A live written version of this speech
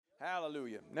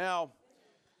Hallelujah. Now,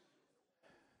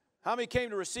 how many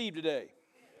came to receive today?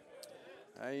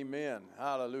 Amen.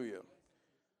 Hallelujah.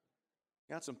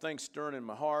 Got some things stirring in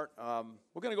my heart.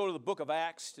 We're going to go to the book of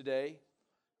Acts today.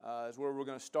 Is where we're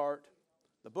going to start.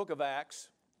 The book of Acts,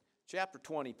 chapter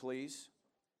 20, please.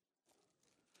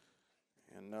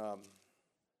 And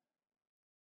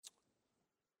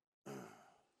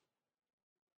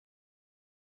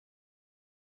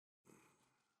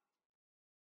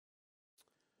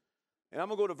I'm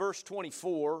going to go to verse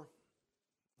 24.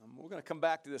 We're going to come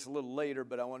back to this a little later,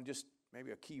 but I want to just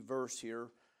maybe a key verse here.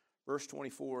 Verse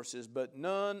 24 says, "But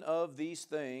none of these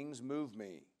things move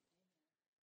me,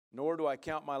 nor do I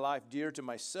count my life dear to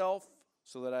myself,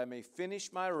 so that I may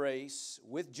finish my race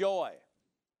with joy."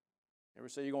 Ever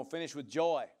say you're going to finish with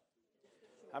joy?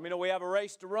 How many know we have a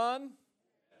race to run?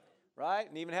 Right?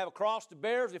 And even have a cross to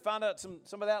bear. We found out some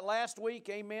of that last week.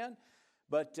 Amen.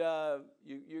 But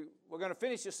we're going to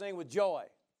finish this thing with joy.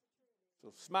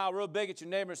 So smile real big at your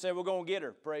neighbor and say, we're going to get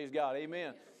her. Praise God.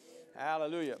 Amen.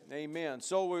 Hallelujah. Amen.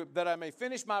 So that I may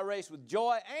finish my race with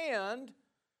joy, and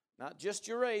not just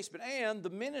your race, but and the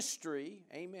ministry.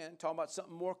 Amen. Talking about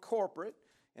something more corporate.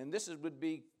 And this would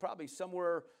be probably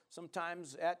somewhere,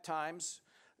 sometimes, at times,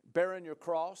 bearing your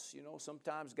cross. You know,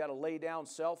 sometimes got to lay down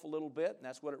self a little bit. And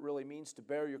that's what it really means to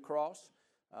bear your cross.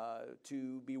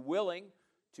 To be willing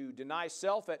to deny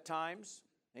self at times.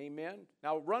 Amen.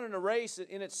 Now, running a race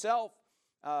in itself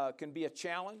can be a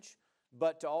challenge,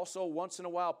 but to also once in a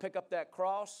while pick up that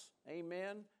cross,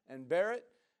 amen, and bear it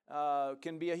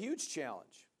can be a huge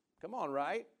challenge. Come on,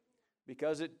 right?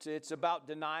 Because it's about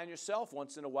denying yourself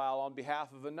once in a while on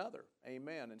behalf of another.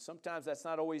 Amen. And sometimes that's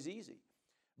not always easy.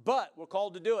 But we're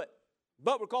called to do it.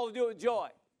 But we're called to do it with joy.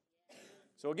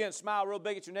 So again, smile real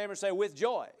big at your neighbor and say, with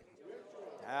joy.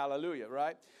 Hallelujah,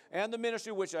 right? And the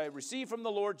ministry which I received from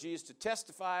the Lord Jesus to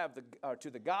testify to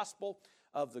the gospel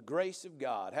of the grace of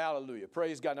God. Hallelujah.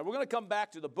 Praise God. Now, we're going to come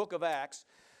back to the book of Acts,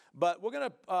 but we're going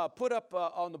to put up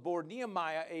on the board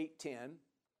Nehemiah 8:10,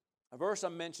 a verse I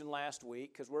mentioned last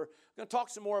week, because we're going to talk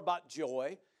some more about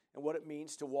joy and what it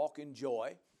means to walk in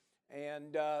joy.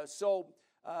 And so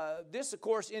this, of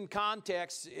course, in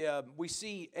context, we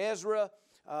see Ezra,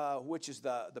 which is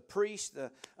the priest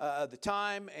the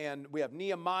time, and we have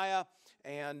Nehemiah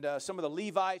and some of the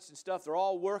Levites and stuff. They're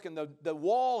all working. The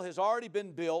wall has already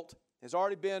been built, has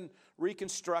already been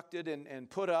reconstructed and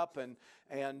put up,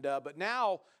 but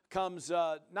now comes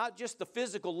not just the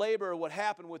physical labor of what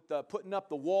happened with putting up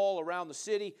the wall around the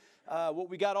city. What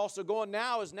we got also going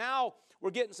now is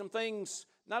we're getting some things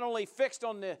not only fixed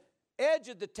on the edge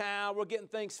of the town, we're getting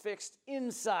things fixed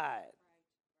inside.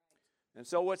 And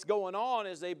so what's going on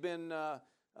is they've been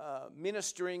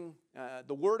ministering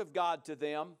the Word of God to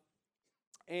them.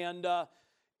 And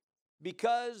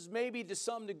because maybe to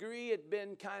some degree it had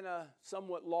been kind of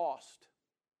somewhat lost,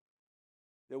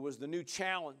 there was the new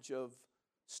challenge of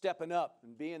stepping up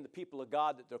and being the people of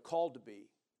God that they're called to be.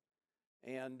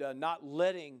 And not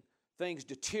letting things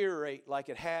deteriorate like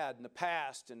it had in the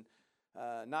past, and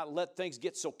not let things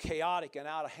get so chaotic and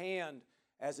out of hand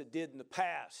as it did in the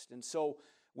past. And so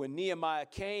when Nehemiah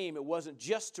came, it wasn't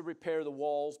just to repair the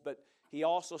walls, but he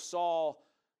also saw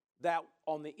that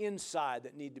on the inside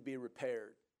that needed to be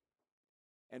repaired.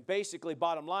 And basically,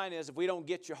 bottom line is, if we don't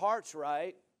get your hearts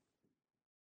right,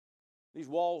 these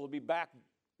walls will be back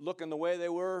looking the way they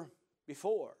were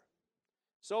before.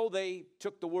 So they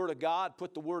took the Word of God,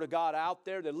 put the Word of God out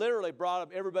there. They literally brought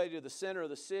up everybody to the center of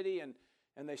the city, and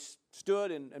they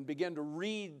stood and began to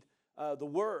read the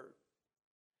Word.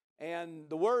 And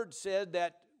the Word said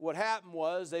that what happened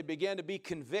was they began to be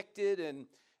convicted, and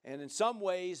in some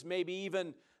ways maybe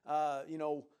even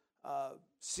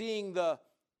seeing the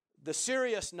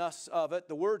seriousness of it.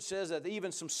 The Word says that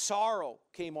even some sorrow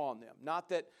came on them. Not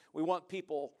that we want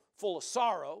people full of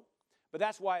sorrow, but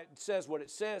that's why it says what it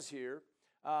says here.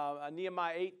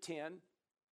 Nehemiah 8:10.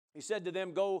 He said to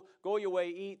them, go your way,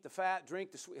 eat the fat,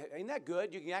 drink the sweet. Ain't that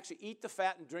good? You can actually eat the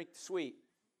fat and drink the sweet.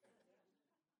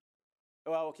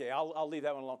 Well, okay, I'll leave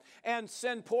that one alone. And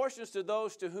send portions to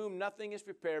those to whom nothing is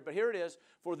prepared. But here it is.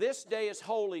 For this day is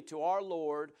holy to our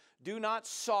Lord. Do not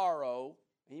sorrow.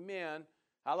 Amen.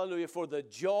 Hallelujah. For the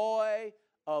joy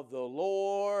of the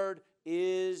Lord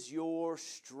is your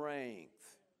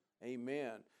strength.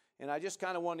 Amen. And I just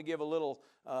kind of wanted to give a little,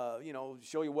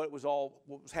 show you what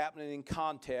was happening in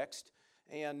context.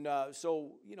 And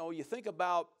so, you think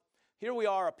about, here we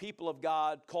are, a people of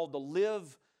God called to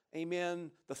live,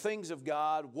 amen, the things of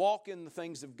God, walk in the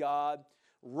things of God,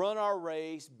 run our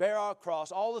race, bear our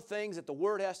cross, all the things that the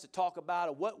Word has to talk about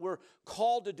and what we're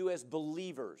called to do as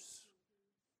believers.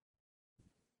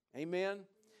 Amen?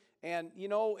 And, you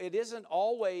know, it isn't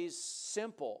always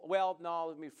simple. Well, no,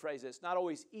 let me phrase it. It's not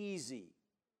always easy.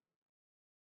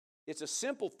 It's a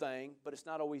simple thing, but it's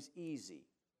not always easy.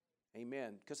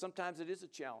 Amen. Because sometimes it is a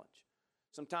challenge.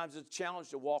 Sometimes it's a challenge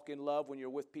to walk in love when you're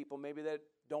with people maybe that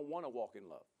don't want to walk in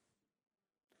love.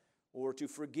 Or to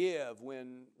forgive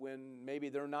when maybe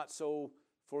they're not so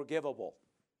forgivable.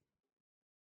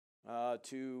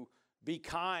 To be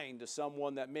kind to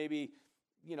someone that maybe,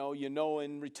 you know,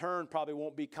 in return probably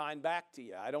won't be kind back to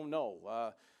you. I don't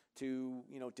know. To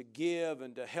give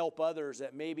and to help others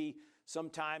that maybe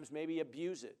sometimes maybe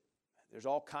abuse it. There's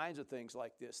all kinds of things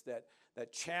like this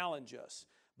that challenge us.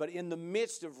 But in the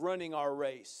midst of running our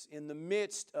race, in the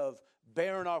midst of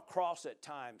bearing our cross at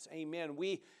times, amen,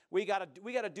 we got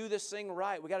to do this thing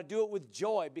right. We got to do it with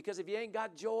joy, because if you ain't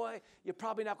got joy, you're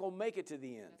probably not going to make it to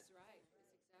the end. That's right. That's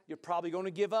exactly. You're probably going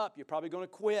to give up. You're probably going to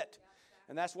quit.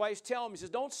 And that's why he's telling me, he says,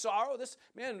 don't sorrow. This,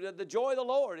 man, the joy of the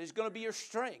Lord is going to be your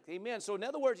strength. Amen. So in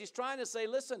other words, he's trying to say,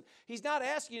 listen, he's not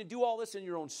asking you to do all this in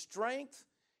your own strength.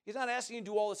 He's not asking you to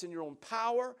do all this in your own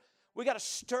power. We got to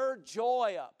stir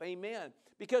joy up. Amen.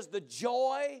 Because the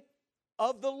joy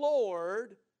of the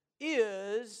Lord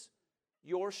is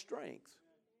your strength.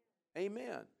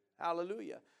 Amen.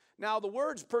 Hallelujah. Now, the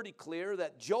word's pretty clear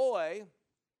that joy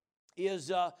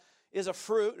is a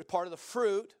fruit, part of the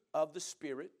fruit of the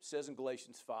Spirit. It says in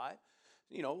Galatians 5.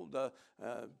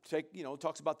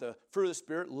 Talks about the fruit of the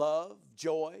Spirit: love,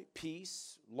 joy,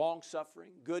 peace,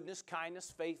 long-suffering, goodness,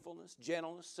 kindness, faithfulness,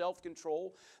 gentleness,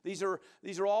 self-control. These are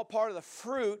all part of the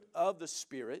fruit of the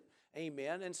Spirit.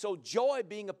 Amen. And so joy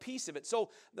being a piece of it. So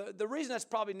the reason that's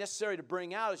probably necessary to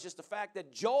bring out is just the fact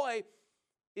that joy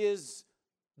is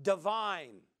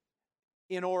divine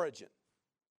in origin.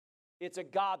 It's a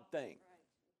God thing.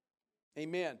 Right.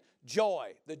 Amen.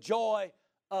 Joy, the joy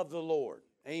of the Lord.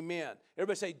 Amen.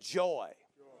 Everybody say joy.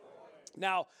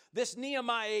 Now, this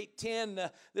Nehemiah 8:10,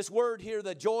 this word here,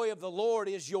 the joy of the Lord,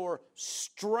 is your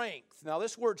strength. Now,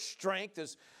 this word strength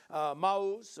is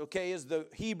maus, okay, is the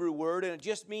Hebrew word, and it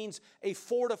just means a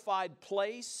fortified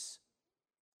place.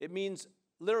 It means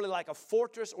literally like a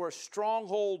fortress or a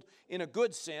stronghold in a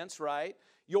good sense, right?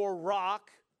 Your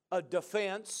rock, a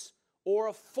defense, or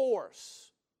a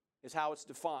force is how it's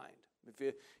defined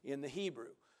in the Hebrew.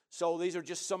 So these are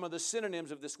just some of the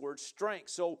synonyms of this word strength.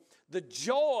 So the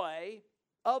joy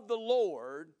of the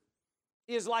Lord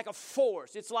is like a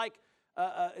force. It's like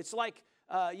a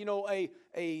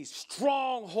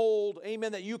stronghold,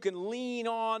 amen, that you can lean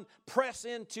on, press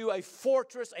into, a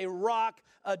fortress, a rock,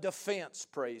 a defense,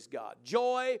 praise God.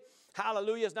 Joy,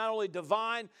 hallelujah, is not only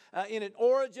divine in its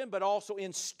origin, but also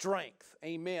in strength,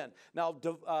 amen. Now,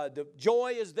 the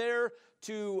joy is there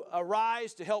to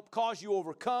arise, to help cause you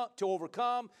to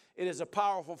overcome. It is a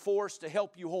powerful force to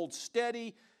help you hold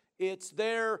steady. It's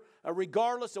there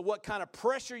regardless of what kind of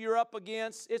pressure you're up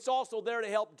against. It's also there to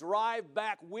help drive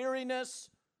back weariness,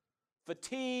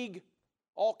 fatigue,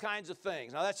 all kinds of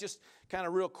things. Now, that's just kind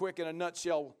of real quick in a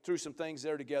nutshell, threw some things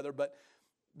there together. But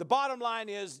the bottom line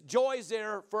is joy is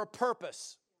there for a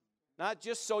purpose, not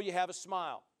just so you have a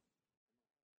smile.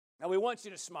 Now, we want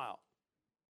you to smile.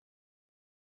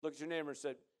 Look at your neighbor and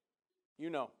say, you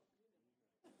know,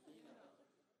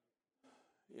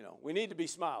 we need to be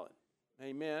smiling.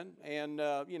 Amen. And,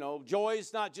 joy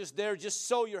is not just there just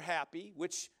so you're happy,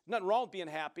 which nothing wrong with being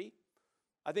happy.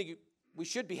 I think we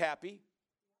should be happy.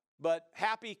 But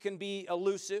happy can be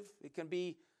elusive. It can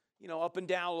be, up and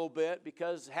down a little bit,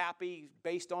 because happy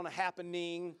based on a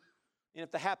happening. And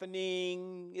if the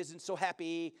happening isn't so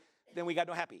happy, then we got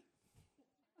no happy.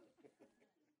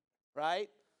 Right?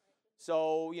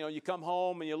 So, you come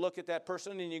home and you look at that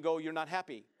person and you go, you're not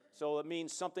happy. So it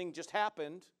means something just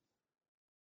happened,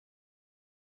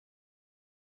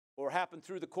 or happened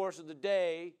through the course of the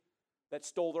day, that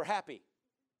stole their happy.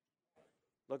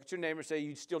 Look at your neighbor and say,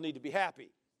 you still need to be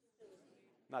happy.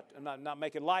 I'm not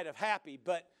making light of happy,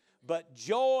 but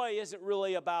joy isn't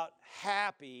really about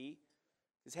happy,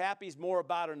 because happy is more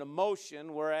about an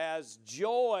emotion, whereas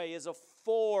joy is a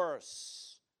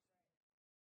force.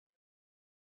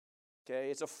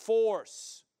 Okay, it's a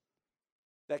force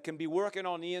that can be working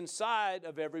on the inside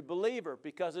of every believer,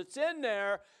 because it's in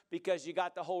there because you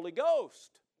got the Holy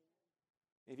Ghost.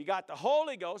 If you got the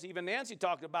Holy Ghost, even Nancy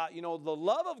talked about, the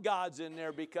love of God's in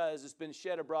there because it's been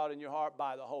shed abroad in your heart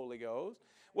by the Holy Ghost.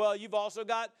 Well, you've also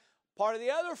got part of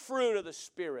the other fruit of the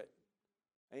Spirit.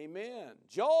 Amen.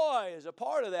 Joy is a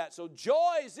part of that. So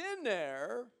joy is in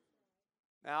there.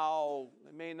 Now,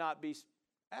 it may not be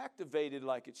activated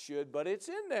like it should, but it's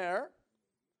in there.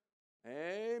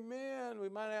 Amen. We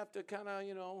might have to kind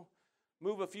of,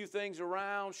 move a few things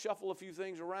around, shuffle a few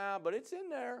things around, but it's in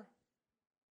there.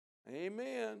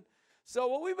 Amen. So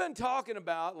what we've been talking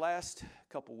about last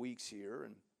couple weeks here,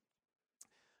 and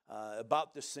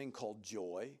about this thing called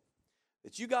joy,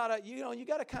 that you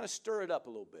gotta kind of stir it up a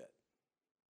little bit.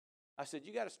 I said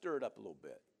you got to stir it up a little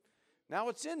bit. Now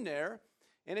it's in there,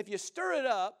 and if you stir it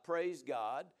up, praise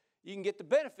God, you can get the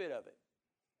benefit of it.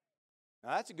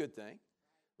 Now that's a good thing,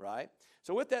 right?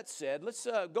 So with that said, let's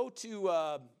go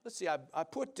to, let's see, I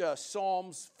put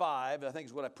Psalms 5, I think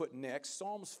is what I put next.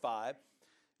 Psalms 5.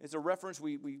 It's a reference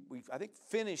we I think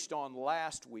finished on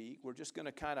last week. We're just going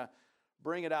to kind of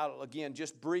bring it out again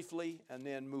just briefly and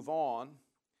then move on.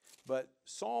 But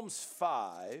Psalms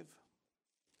 5.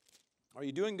 Are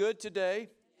you doing good today?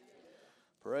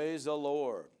 Praise the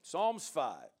Lord. Psalms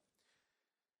 5.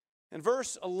 In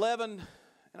verse 11,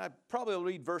 and I probably will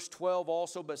read verse 12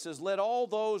 also, but it says, let all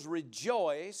those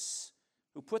rejoice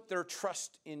who put their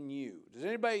trust in you. Does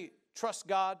anybody trust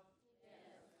God?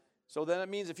 So then it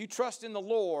means if you trust in the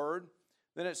Lord,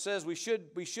 then it says we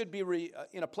should be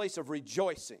in a place of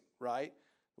rejoicing, right?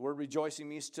 The word rejoicing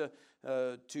means to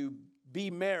be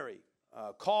merry,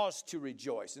 cause to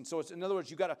rejoice. And so it's, in other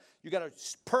words, you got a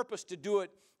purpose to do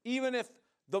it, even if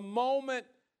the moment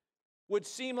would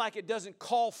seem like it doesn't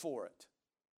call for it.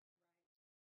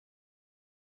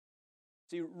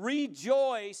 See,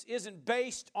 rejoice isn't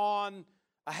based on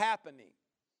a happening.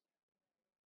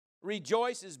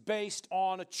 Rejoice is based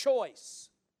on a choice.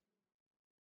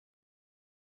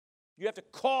 You have to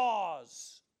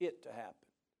cause it to happen.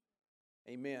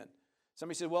 Amen.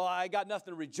 Somebody said, well, I got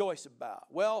nothing to rejoice about.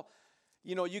 Well,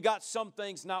 you know, you got some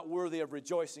things not worthy of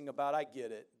rejoicing about. I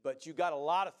get it. But you got a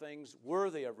lot of things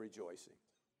worthy of rejoicing.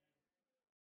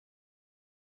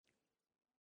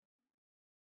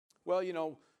 Well, you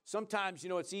know, sometimes, you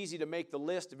know, it's easy to make the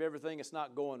list of everything that's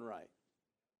not going right.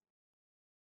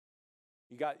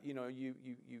 You got, you know, you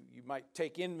might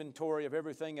take inventory of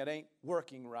everything that ain't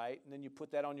working right, and then you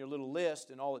put that on your little list,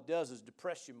 and all it does is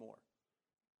depress you more.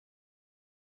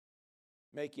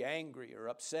 Make you angry or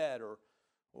upset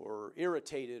or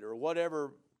irritated or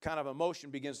whatever kind of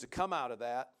emotion begins to come out of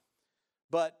that.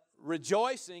 But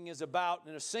rejoicing is about,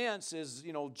 in a sense, is,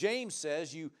 you know, James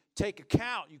says, you take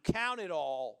account, you count it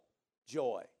all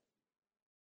joy.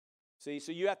 See,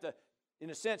 so you have to, in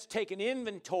a sense, take an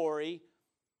inventory,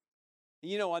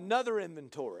 you know, another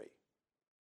inventory.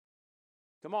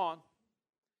 Come on.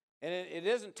 And it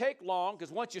doesn't take long,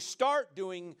 because once you start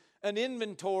doing an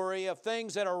inventory of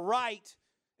things that are right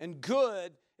and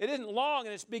good, it isn't long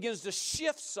and it begins to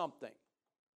shift something.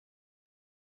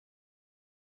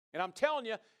 And I'm telling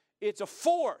you, it's a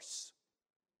force.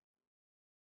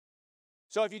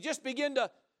 So if you just begin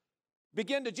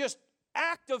to just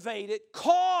activate it,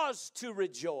 cause to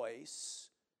rejoice,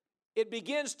 it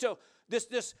begins to,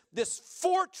 this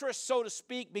fortress, so to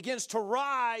speak, begins to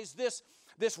rise, this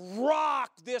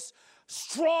rock, this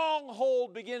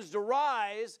stronghold begins to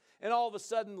rise, and all of a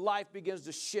sudden life begins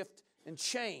to shift and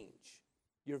change.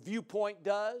 Your viewpoint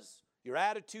does, your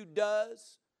attitude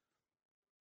does,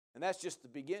 and that's just the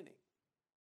beginning.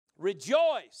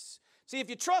 Rejoice. See, if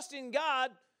you trust in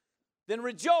God, then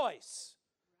rejoice.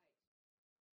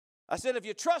 I said, if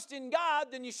you trust in God,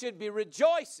 then you should be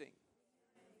rejoicing.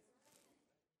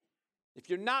 If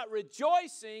you're not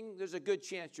rejoicing, there's a good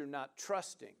chance you're not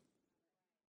trusting.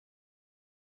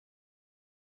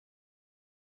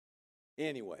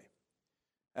 Anyway,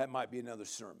 that might be another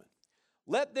sermon.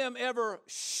 Let them ever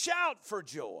shout for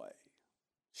joy.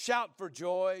 Shout for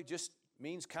joy just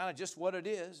means kind of just what it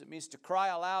is. It means to cry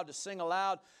aloud, to sing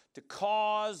aloud, to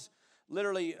cause,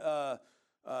 literally,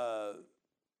 to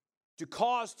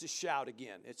cause to shout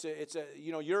again. It's a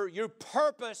you know, your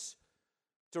purpose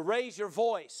to raise your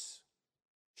voice.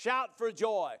 Shout for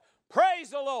joy.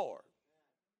 Praise the Lord.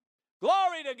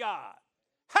 Glory to God.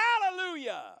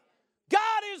 Hallelujah.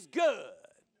 God is good.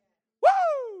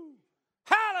 Woo!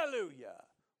 Hallelujah.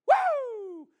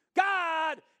 Woo!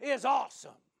 God is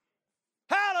awesome.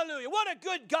 Hallelujah. What a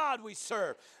good God we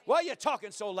serve. Why are you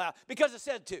talking so loud? Because it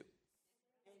said to.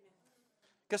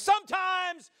 Because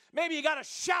sometimes maybe you got to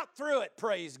shout through it,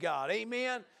 praise God.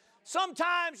 Amen.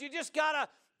 Sometimes you just got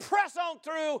to press on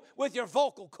through with your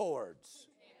vocal cords.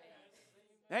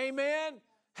 Amen.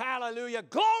 Hallelujah.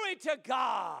 Glory to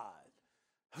God.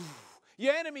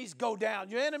 Your enemies go down.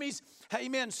 Your enemies,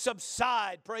 amen,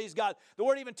 subside. Praise God. The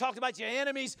word even talks about your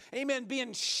enemies, amen,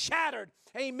 being shattered,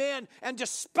 amen, and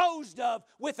disposed of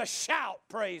with a shout.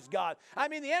 Praise God. I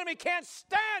mean, the enemy can't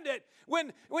stand it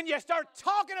when you start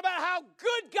talking about how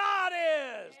good God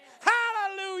is.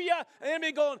 Hallelujah. The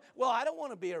enemy going, well, I don't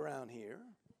want to be around here.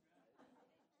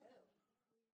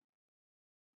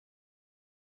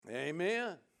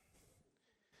 Amen.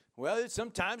 Well,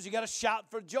 sometimes you got to shout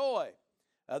for joy.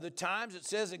 Other times it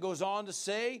says, it goes on to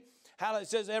say, how it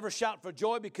says, ever shout for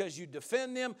joy because you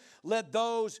defend them. Let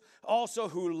those also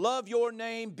who love your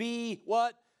name be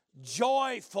what?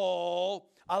 Joyful.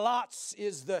 Alatz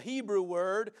is the Hebrew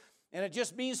word, and it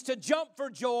just means to jump for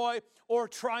joy or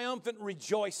triumphant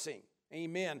rejoicing.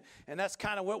 Amen. And that's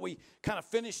kind of what we kind of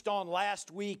finished on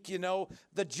last week,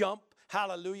 the jump.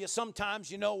 Hallelujah.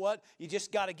 Sometimes, you know what? You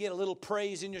just got to get a little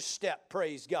praise in your step.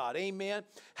 Praise God. Amen.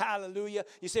 Hallelujah.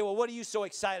 You say, well, what are you so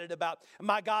excited about?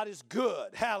 My God is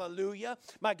good. Hallelujah.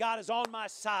 My God is on my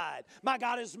side. My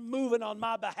God is moving on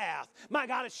my behalf. My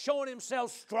God is showing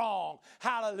himself strong.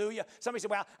 Hallelujah. Somebody say,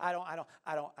 well, I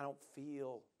don't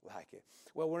feel like it.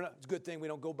 Well, it's a good thing we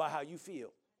don't go by how you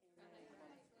feel.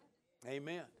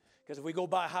 Amen. Because if we go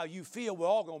by how you feel, we're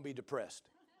all going to be depressed.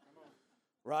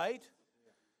 Right?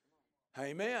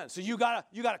 Amen. So you got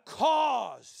a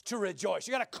cause to rejoice.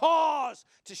 You got a cause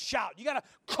to shout. You got a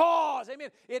cause.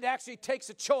 Amen. It actually takes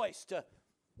a choice to.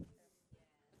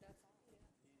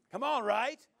 Come on,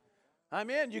 right?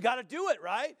 Amen. You got to do it,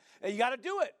 right? You got to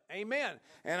do it. Amen.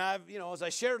 And as I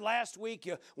shared last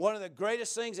week, one of the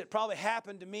greatest things that probably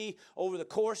happened to me over the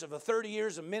course of 30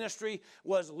 years of ministry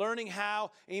was learning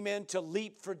how, amen, to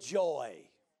leap for joy.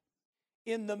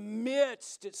 In the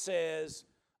midst, it says,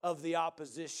 of the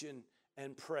opposition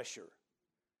and pressure.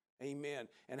 Amen.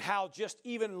 And how just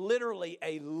even literally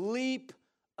a leap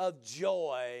of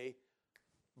joy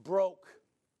broke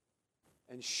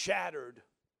and shattered,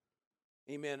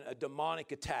 amen, a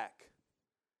demonic attack.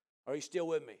 Are you still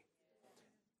with me?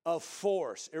 A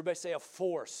force. Everybody say a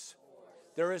force.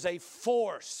 There is a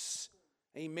force,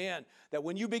 amen, that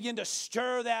when you begin to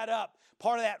stir that up,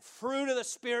 part of that fruit of the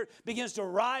Spirit begins to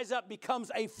rise up,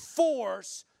 becomes a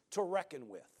force to reckon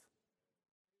with.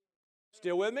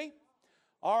 Still with me?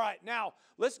 All right, now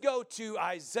let's go to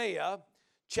Isaiah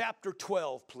chapter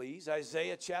 12, please.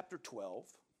 Isaiah chapter 12.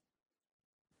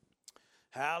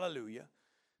 Hallelujah.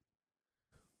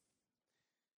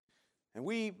 And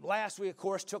we, last week, of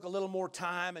course, took a little more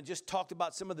time and just talked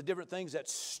about some of the different things that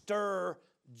stir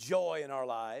joy in our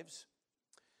lives.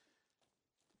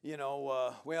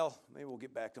 Well, maybe we'll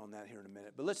get back on that here in a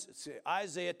minute. But let's see,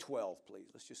 Isaiah 12, please.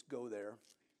 Let's just go there.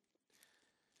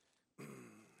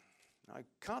 I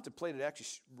contemplated actually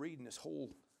reading this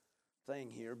whole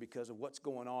thing here because of what's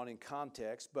going on in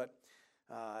context, but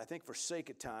I think for sake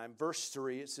of time, verse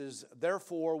 3, it says,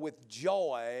 therefore with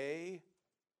joy,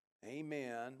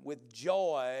 amen, with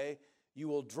joy you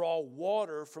will draw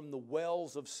water from the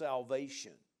wells of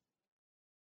salvation.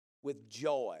 With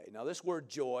joy. Now this word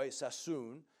joy,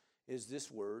 sasun, is this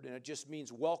word, and it just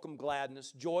means welcome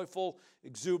gladness, joyful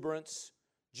exuberance,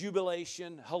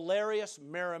 jubilation, hilarious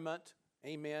merriment,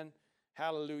 amen.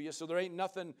 Hallelujah. So there ain't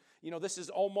nothing,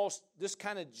 this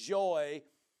kind of joy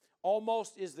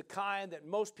almost is the kind that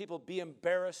most people be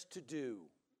embarrassed to do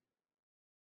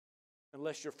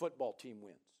unless your football team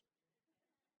wins.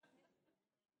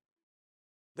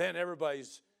 Then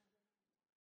everybody's,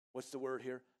 what's the word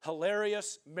here?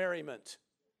 Hilarious merriment.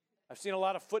 I've seen a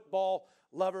lot of football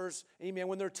lovers, amen,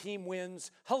 when their team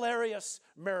wins, hilarious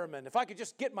merriment. If I could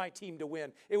just get my team to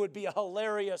win, it would be a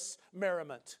hilarious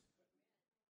merriment.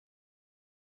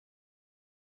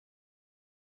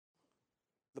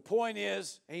 The point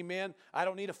is, amen, I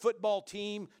don't need a football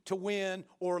team to win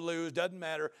or lose, doesn't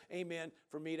matter, amen,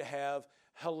 for me to have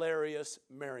hilarious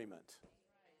merriment.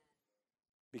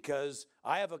 Because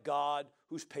I have a God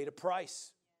who's paid a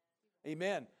price.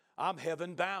 Amen. I'm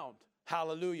heaven bound.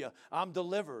 Hallelujah. I'm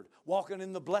delivered, walking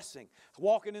in the blessing,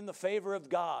 walking in the favor of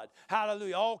God.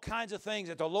 Hallelujah. All kinds of things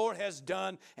that the Lord has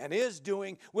done and is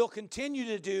doing, will continue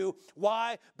to do.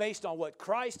 Why? Based on what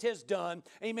Christ has done.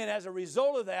 Amen. As a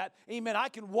result of that, amen, I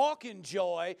can walk in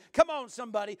joy. Come on,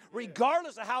 somebody,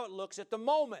 regardless of how it looks at the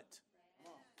moment.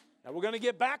 Now, we're going to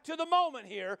get back to the moment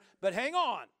here, but hang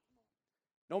on.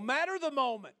 No matter the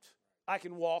moment, I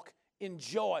can walk in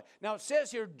joy. Now, it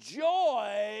says here,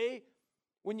 joy.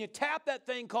 When you tap that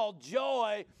thing called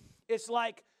joy, it's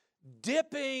like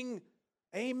dipping,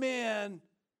 amen,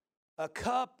 a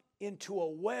cup into a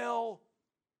well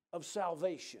of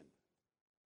salvation.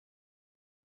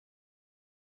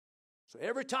 So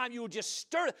every time you will just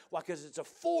stir it, why? Because it's a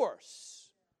force.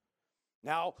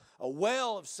 Now, a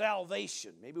well of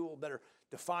salvation, maybe we'll better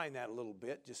define that a little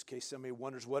bit, just in case somebody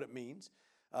wonders what it means.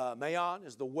 Mayon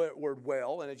is the word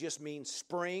well, and it just means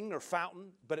spring or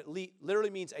fountain, but it literally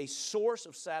means a source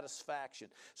of satisfaction.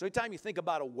 So anytime you think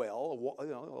about a well,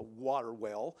 a water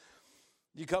well,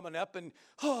 you're coming up and,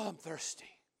 I'm thirsty.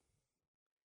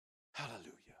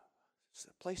 Hallelujah. It's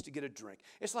a place to get a drink.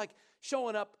 It's like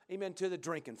showing up, amen, to the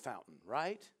drinking fountain,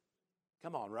 right?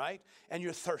 Come on, right? And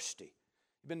you're thirsty.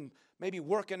 You've been maybe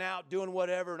working out, doing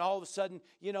whatever, and all of a sudden,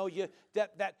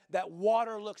 that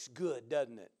water looks good,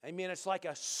 doesn't it? I mean, it's like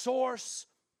a source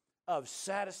of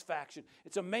satisfaction.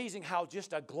 It's amazing how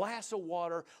just a glass of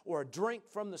water or a drink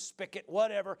from the spigot,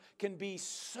 whatever, can be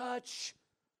such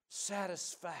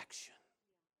satisfaction.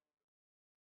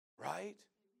 Right?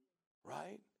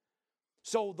 Right?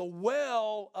 So the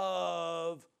well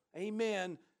of,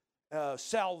 amen,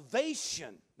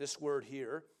 salvation, this word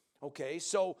here, okay,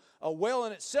 so a well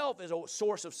in itself is a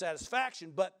source of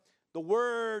satisfaction, but the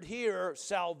word here,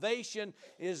 salvation,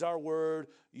 is our word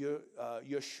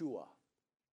Yeshua.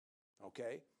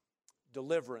 Okay?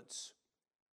 Deliverance,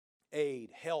 aid,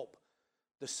 help,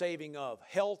 the saving of,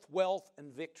 health, wealth,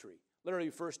 and victory. Literally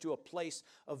refers to a place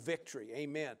of victory.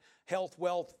 Amen. Health,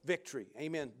 wealth, victory.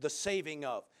 Amen. The saving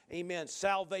of. Amen.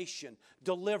 Salvation,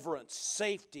 deliverance,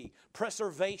 safety,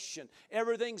 preservation.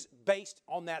 Everything's based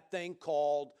on that thing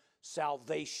called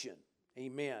salvation.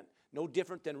 Amen. No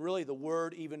different than really the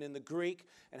word even in the Greek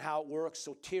and how it works.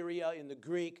 Soteria in the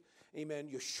Greek. Amen.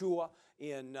 Yeshua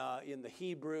in the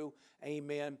Hebrew.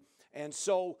 Amen. And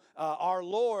so our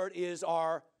Lord is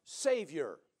our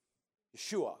Savior.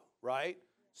 Yeshua, right?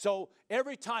 So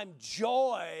every time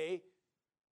joy,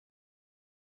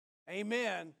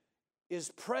 amen, is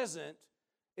present,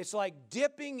 it's like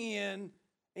dipping in,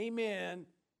 amen,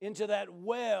 into that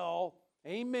well,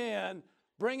 amen,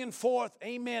 bringing forth,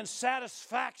 amen,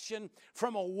 satisfaction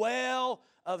from a well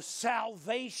of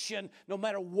salvation. No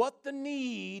matter what the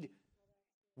need,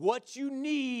 what you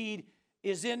need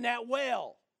is in that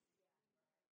well.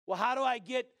 Well, how do I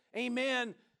get,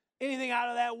 amen, anything out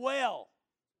of that well?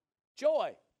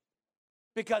 Joy.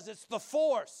 Because it's the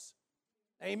force.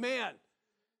 Amen.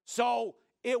 So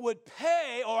it would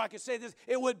pay, or I could say this,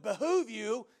 it would behoove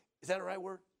you, is that a right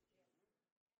word?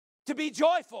 To be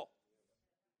joyful.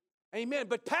 Amen.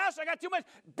 But Pastor, I got too much.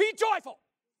 Be joyful.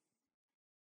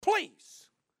 Please.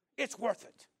 It's worth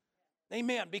it.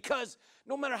 Amen. Because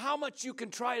no matter how much you can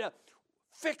try to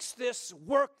fix this,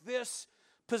 work this,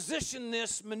 position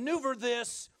this, maneuver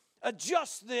this,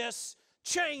 adjust this,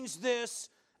 change this,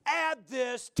 add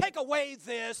this, take away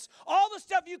this, all the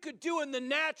stuff you could do in the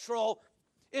natural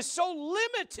is so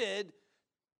limited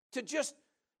to just,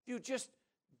 you just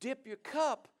dip your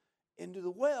cup into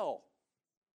the well.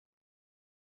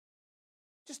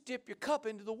 Just dip your cup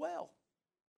into the well.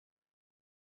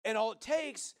 And all it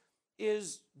takes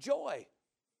is joy.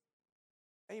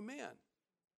 Amen.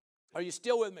 Are you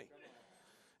still with me?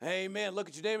 Amen. Look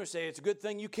at your neighbor and say, it's a good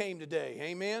thing you came today.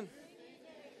 Amen.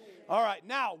 All right,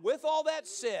 now, with all that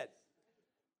said,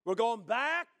 we're going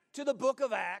back to the book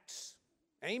of Acts.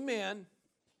 Amen.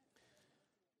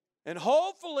 And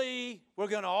hopefully, we're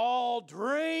going to all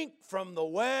drink from the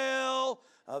well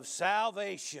of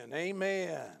salvation.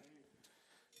 Amen.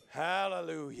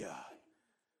 Hallelujah.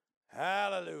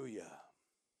 Hallelujah.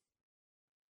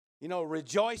 You know,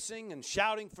 rejoicing and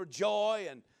shouting for joy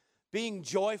and being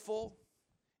joyful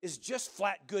is just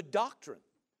flat good doctrine.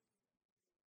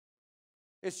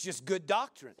 It's just good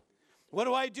doctrine. What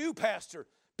do I do, Pastor?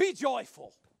 Be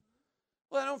joyful.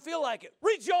 Well, I don't feel like it.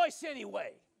 Rejoice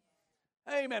anyway.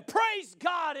 Amen. Praise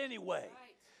God anyway.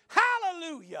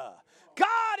 Hallelujah.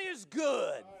 God is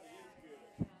good.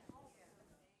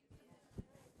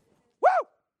 Woo!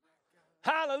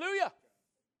 Hallelujah.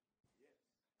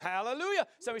 Hallelujah.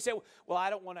 Somebody say, well,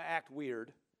 I don't want to act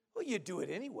weird. Well, you do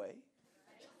it anyway.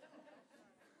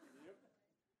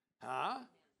 Huh?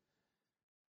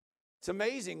 It's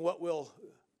amazing what we'll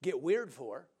get weird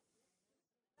for.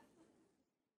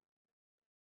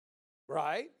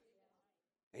 Right?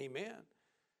 Amen.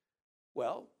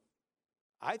 Well,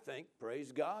 I think,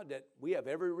 praise God, that we have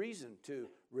every reason to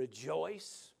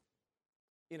rejoice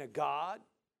in a God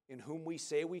in whom we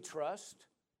say we trust.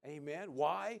 Amen.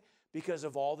 Why? Because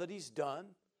of all that He's done,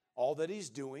 all that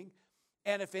He's doing.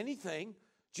 And if anything,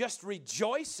 just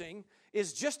rejoicing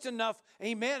is just enough,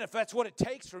 amen, if that's what it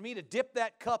takes for me to dip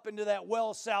that cup into that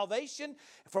well of salvation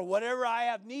for whatever I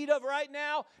have need of right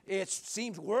now, it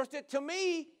seems worth it to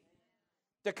me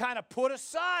to kind of put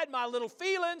aside my little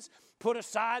feelings, put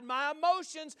aside my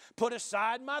emotions, put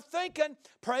aside my thinking,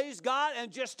 praise God,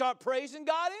 and just start praising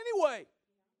God anyway.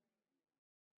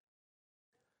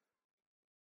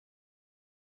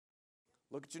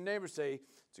 Look at your neighbor and say,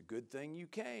 it's a good thing you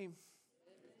came.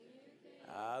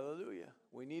 Hallelujah.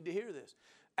 We need to hear this.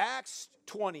 Acts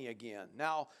 20 again.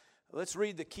 Now, let's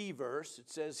read the key verse. It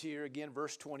says here again,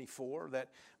 verse 24, that,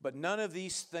 but none of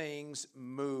these things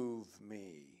move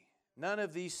me. None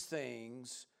of these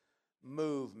things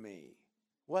move me.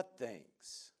 What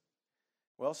things?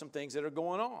 Well, some things that are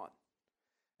going on.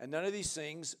 And none of these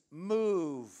things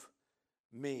move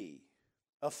me,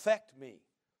 affect me.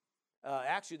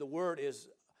 Actually, the word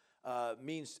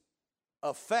means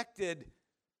affected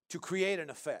to create an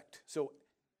effect. So,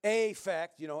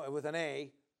 effect, with an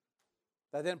A,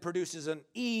 that then produces an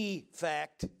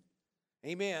effect.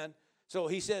 Amen. So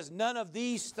he says, none of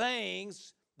these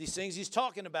things he's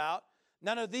talking about,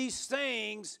 none of these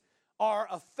things are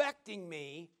affecting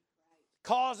me,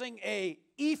 causing a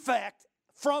effect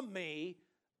from me,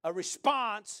 a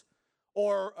response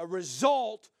or a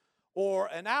result or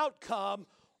an outcome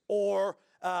or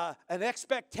an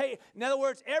expectation. In other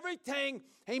words, everything,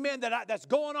 amen, that's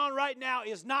going on right now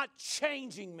is not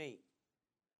changing me.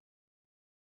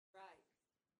 Right.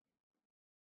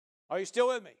 Are you still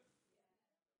with me?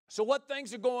 So what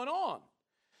things are going on?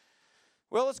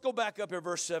 Well, let's go back up here,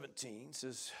 verse 17. It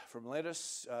says, from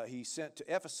Miletus he sent to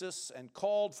Ephesus and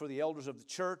called for the elders of the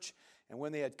church. And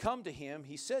when they had come to him,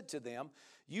 he said to them,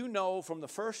 you know from the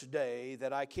first day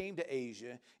that I came to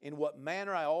Asia, in what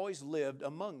manner I always lived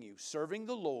among you, serving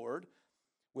the Lord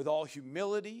with all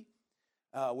humility,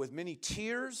 with many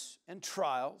tears and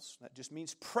trials. That just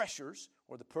means pressures,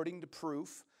 or the putting to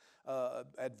proof,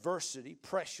 adversity,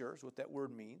 pressure is what that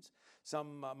word means.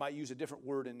 Some might use a different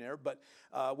word in there, but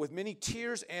with many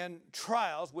tears and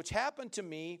trials, which happened to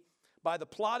me by the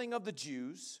plotting of the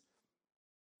Jews,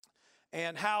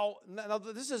 and how, now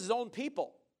this is his own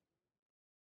people.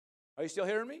 Are you still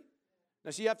hearing me?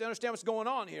 Now, see, you have to understand what's going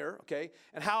on here, okay?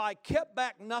 And how I kept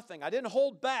back nothing. I didn't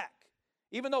hold back,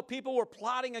 even though people were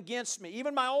plotting against me.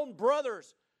 Even my own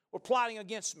brothers were plotting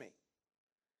against me.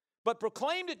 But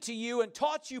proclaimed it to you and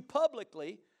taught you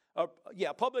publicly,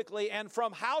 and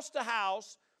from house to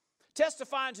house,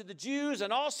 testifying to the Jews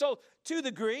and also to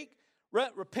the Greek,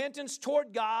 repentance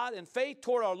toward God and faith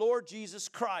toward our Lord Jesus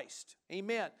Christ.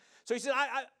 Amen. So he said,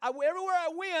 everywhere I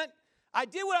went, I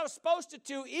did what I was supposed to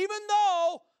do, even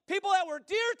though people that were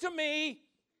dear to me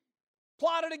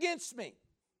plotted against me.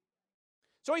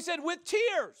 So he said, with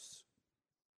tears.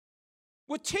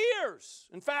 With tears.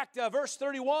 In fact, verse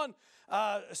 31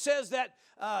 says that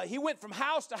he went from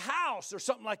house to house or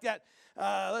something like that.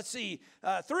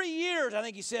 3 years, I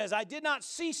think he says, I did not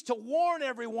cease to warn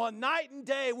everyone night and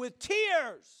day with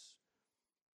tears.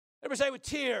 Everybody say with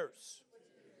tears.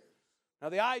 Now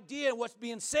the idea and what's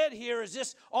being said here is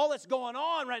this, all that's going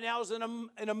on right now is an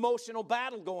emotional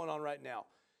battle going on right now.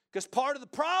 Because part of the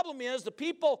problem is the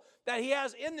people that he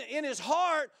has in his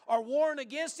heart are warring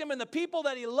against him, and the people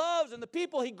that he loves and the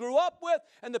people he grew up with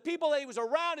and the people that he was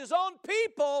around, his own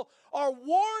people, are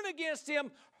warring against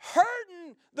him,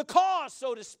 hurting the cause,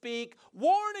 so to speak,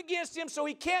 warring against him so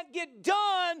he can't get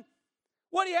done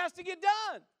what he has to get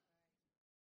done.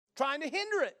 Trying to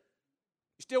hinder it.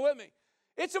 You still with me?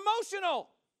 It's emotional.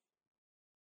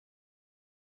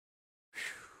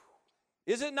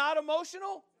 Whew. Is it not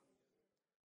emotional?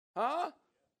 Huh?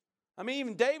 I mean,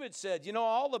 even David said, an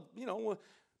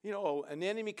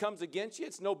enemy comes against you,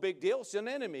 it's no big deal, it's an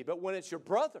enemy. But when it's your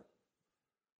brother,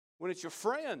 when it's your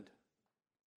friend,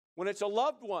 when it's a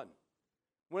loved one,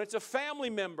 when it's a family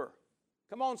member,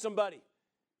 come on, somebody,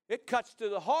 it cuts to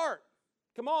the heart.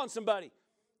 Come on, somebody.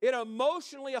 It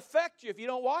emotionally affects you if you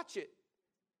don't watch it.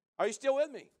 Are you still with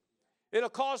me? It'll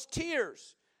cause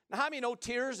tears. Now, how many know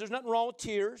tears? There's nothing wrong with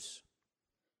tears.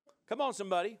 Come on,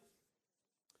 somebody.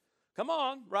 Come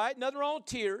on, right? Nothing wrong with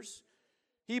tears.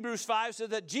 Hebrews 5 says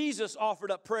that Jesus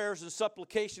offered up prayers and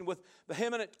supplication with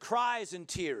vehement cries and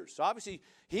tears. So obviously,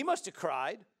 he must have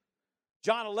cried.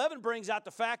 John 11 brings out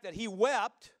the fact that he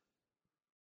wept.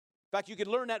 In fact, you could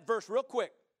learn that verse real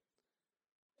quick.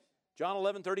 John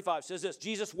 11:35 says this,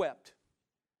 Jesus wept.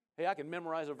 Hey, I can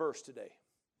memorize a verse today.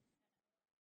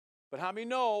 But how many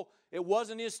know it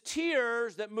wasn't his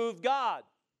tears that moved God?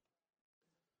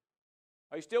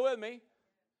 Are you still with me?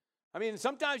 I mean,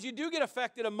 sometimes you do get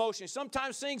affected emotionally.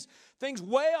 Sometimes things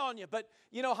weigh on you. But,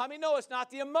 how many know it's not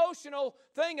the emotional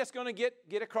thing that's going to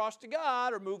get across to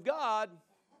God or move God?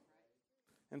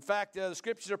 In fact, the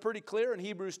scriptures are pretty clear in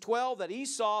Hebrews 12 that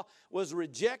Esau was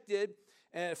rejected,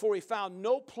 for he found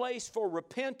no place for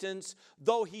repentance,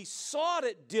 though he sought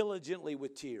it diligently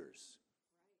with tears.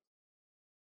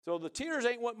 So the tears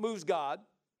ain't what moves God.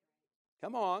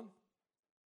 Come on.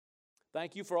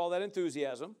 Thank you for all that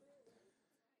enthusiasm.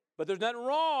 But there's nothing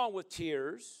wrong with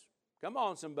tears. Come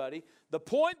on, somebody. The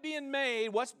point being made,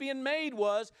 what's being made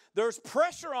was there's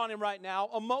pressure on him right now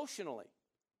emotionally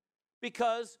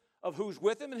because of who's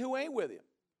with him and who ain't with him.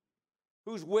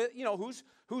 Who's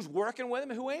working with him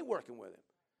and who ain't working with him.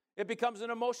 It becomes an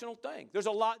emotional thing. There's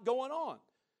a lot going on.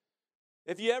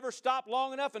 If you ever stop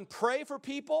long enough and pray for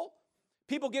people,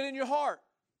 people get in your heart.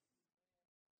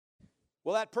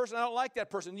 Well, that person, I don't like that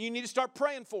person. You need to start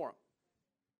praying for them.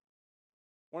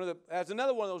 That's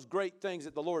another one of those great things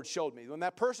that the Lord showed me. When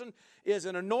that person is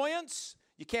an annoyance,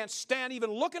 you can't stand even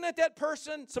looking at that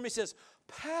person. Somebody says,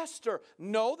 Pastor,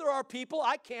 no, there are people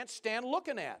I can't stand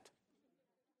looking at.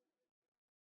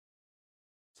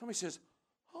 Somebody says,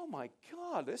 oh my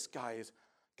God, this guy has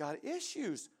got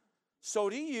issues. So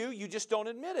do you. You just don't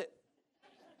admit it.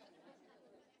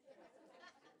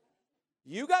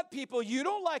 You got people you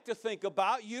don't like to think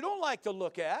about, you don't like to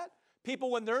look at. People,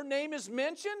 when their name is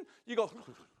mentioned, you go,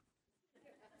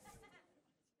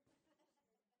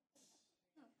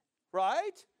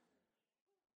 right?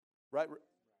 Right,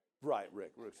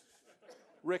 Rick.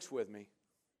 Rick's with me.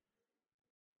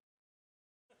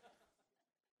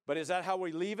 But is that how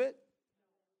we leave it?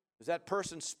 Is that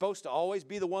person supposed to always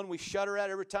be the one we shudder at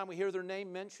every time we hear their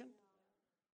name mentioned?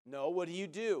 No, what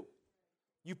do?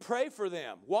 You pray for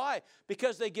them. Why?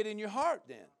 Because they get in your heart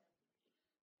then.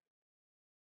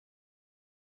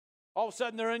 All of a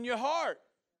sudden they're in your heart.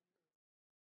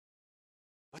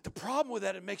 But the problem with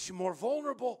that, it makes you more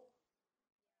vulnerable.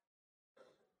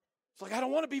 It's like, I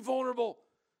don't want to be vulnerable.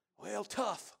 Well,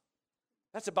 tough.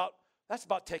 That's about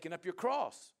taking up your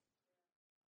cross.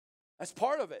 That's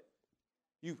part of it.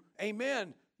 You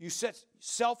set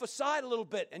self aside a little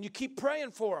bit and you keep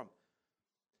praying for them.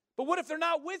 But what if they're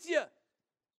not with you?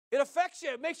 It affects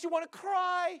you. It makes you want to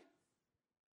cry.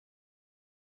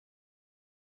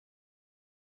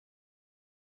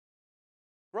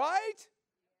 Right?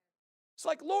 It's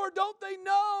like, Lord, don't they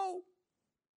know?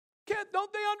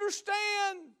 Don't they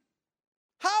understand?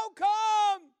 How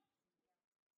come?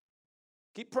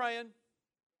 Keep praying.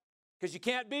 Because you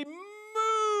can't be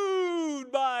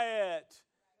moved by it.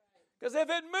 Because if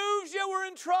it moves you, we're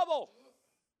in trouble.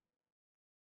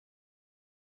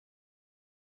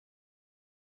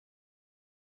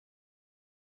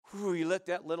 Whew, you let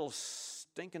that little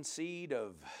stinking seed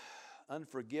of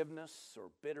unforgiveness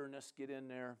or bitterness get in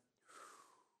there.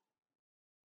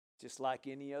 Just like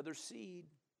any other seed.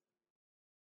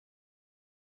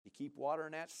 You keep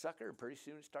watering that sucker and pretty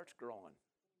soon it starts growing.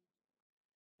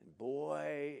 And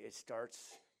boy, it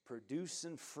starts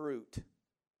producing fruit.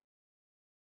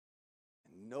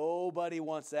 And nobody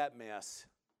wants that mess.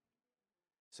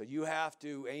 So you have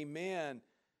to,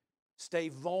 stay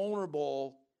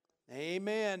vulnerable.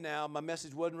 Amen. Now, my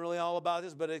message wasn't really all about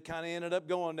this, but it kind of ended up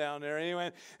going down there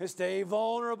anyway. And stay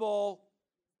vulnerable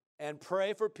and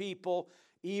pray for people,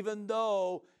 even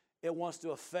though it wants to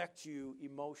affect you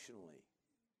emotionally.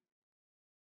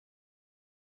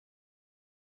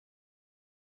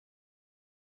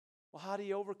 Well, how do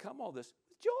you overcome all this?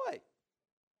 With joy.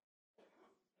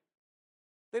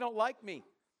 They don't like me.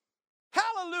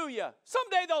 Hallelujah.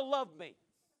 Someday they'll love me.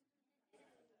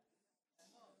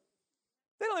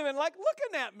 They don't even like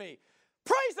looking at me.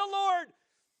 Praise the Lord.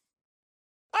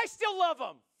 I still love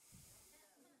them.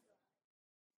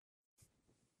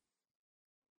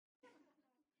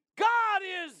 God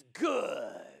is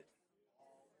good.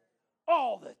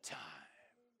 All the time.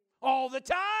 All the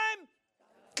time,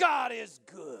 God is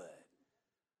good.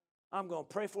 I'm going to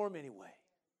pray for them anyway.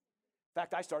 In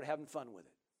fact, I started having fun with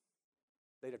it.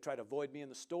 They'd have tried to avoid me in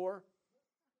the store.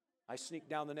 I sneaked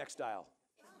down the next aisle.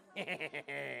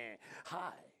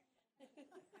 Hi.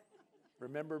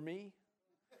 Remember me?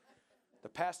 The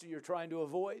pastor you're trying to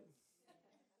avoid?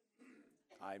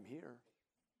 I'm here.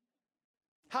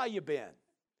 How you been?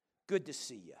 Good to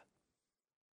see you.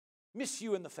 Miss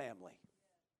you and the family.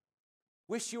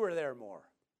 Wish you were there more.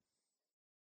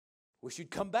 Wish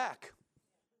you'd come back.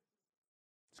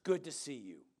 It's good to see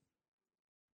you.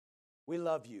 We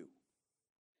love you.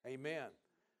 Amen.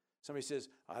 Somebody says,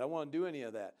 I don't want to do any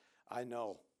of that. I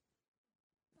know.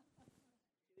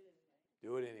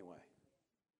 Do it anyway.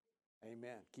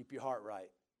 Amen. Keep your heart right.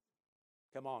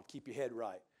 Come on, keep your head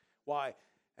right. Why?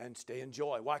 And stay in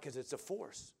joy. Why? Because it's a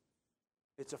force.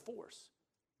 It's a force.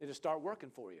 It'll start working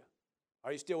for you.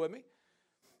 Are you still with me?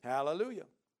 Hallelujah.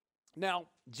 Now,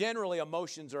 generally,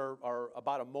 emotions are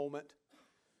about a moment.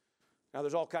 Now,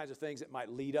 there's all kinds of things that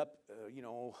might lead up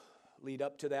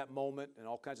to that moment and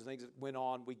all kinds of things that went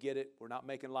on. We get it. We're not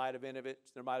making light of any of it.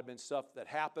 There might have been stuff that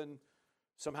happened.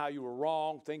 Somehow you were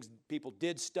wrong. People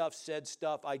did stuff, said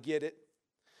stuff. I get it.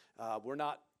 We're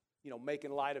not,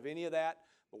 making light of any of that.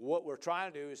 But what we're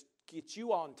trying to do is get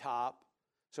you on top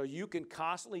so you can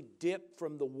constantly dip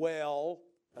from the well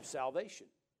of salvation.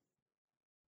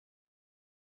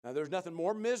 Now, there's nothing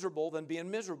more miserable than being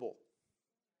miserable.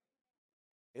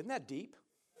 Isn't that deep?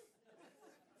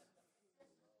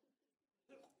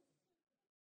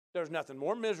 There's nothing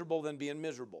more miserable than being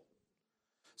miserable.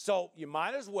 So you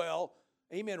might as well,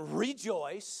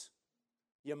 rejoice.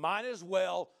 You might as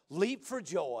well leap for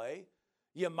joy.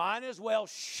 you might as well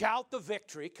shout the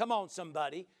victory. Come on,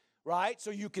 somebody, right?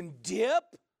 So you can dip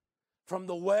from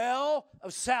the well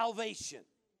of salvation.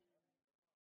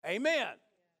 Amen.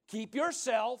 Keep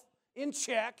yourself in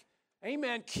check.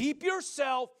 Amen. Keep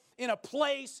yourself in a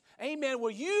place, amen,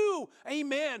 where you,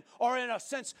 amen, are in a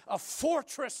sense a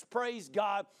fortress, praise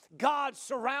God. God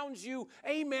surrounds you,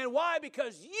 amen. Why?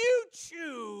 Because you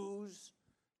choose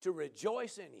to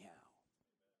rejoice anyhow.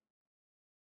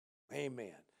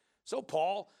 Amen. So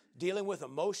Paul, dealing with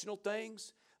emotional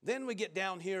things. Then we get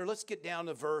down here, let's get down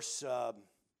to verse,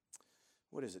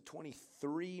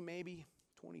 23 maybe?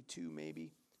 22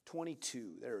 maybe?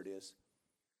 22, there it is.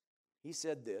 He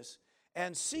said this,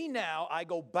 and see now, I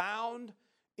go bound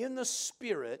in the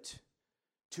Spirit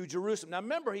to Jerusalem. Now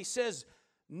remember, he says,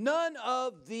 none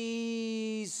of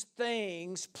these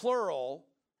things, plural,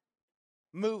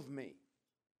 move me.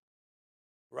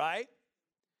 Right?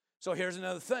 So here's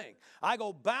another thing. I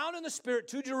go bound in the Spirit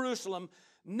to Jerusalem,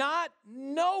 not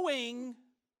knowing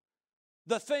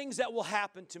the things that will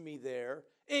happen to me there,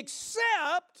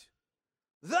 except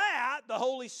that the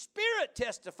Holy Spirit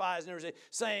testifies, and there's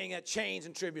saying that chains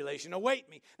and tribulation await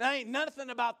me. Now, ain't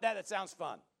nothing about that sounds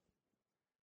fun.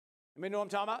 You know what I'm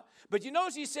talking about? But you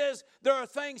notice he says there are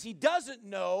things he doesn't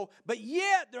know, but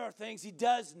yet there are things he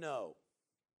does know.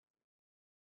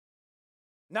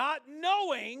 Not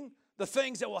knowing the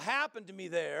things that will happen to me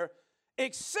there,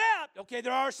 except, okay,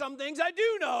 there are some things I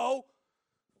do know,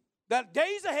 that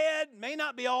days ahead may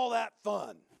not be all that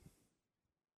fun.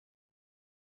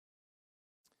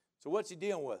 So what's he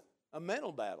dealing with? A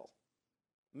mental battle,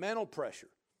 mental pressure.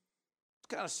 It's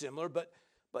kind of similar, but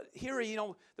here,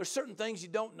 there's certain things you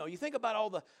don't know. You think about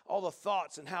all the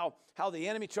thoughts and how the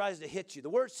enemy tries to hit you.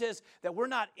 The word says that we're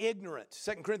not ignorant.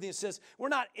 2 Corinthians says we're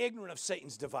not ignorant of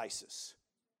Satan's devices.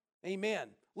 Amen.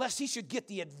 Lest he should get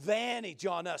the advantage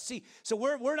on us. See, so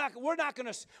we're not going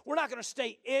to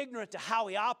stay ignorant to how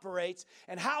he operates,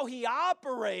 and how he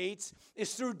operates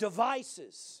is through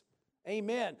devices.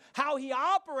 Amen. How he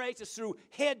operates is through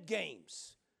head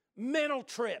games, mental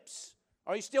trips.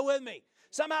 Are you still with me?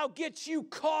 Somehow gets you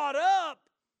caught up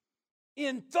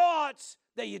in thoughts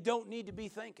that you don't need to be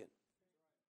thinking.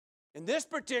 In this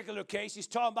particular case, he's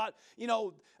talking about,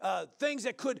 things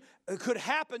that could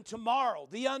happen tomorrow,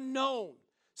 the unknown.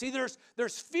 See,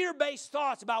 there's fear-based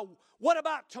thoughts about what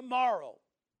about tomorrow?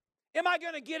 Am I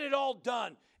going to get it all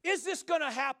done? Is this going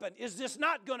to happen? Is this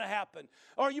not going to happen?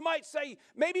 Or you might say,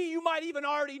 maybe you might even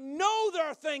already know there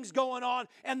are things going on,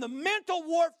 and the mental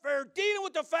warfare dealing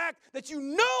with the fact that you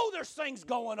know there's things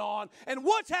going on, and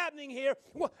what's happening here.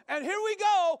 And here we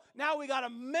go. Now we got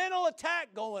a mental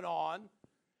attack going on,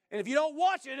 and if you don't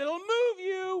watch it, it'll move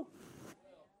you.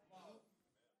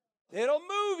 It'll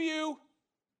move you.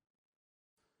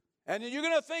 And you're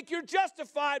going to think you're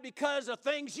justified because of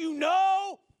things you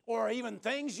know or even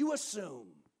things you assume.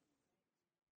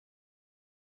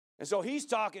 And so he's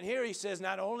talking here, he says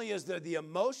not only is there the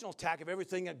emotional attack of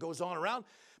everything that goes on around,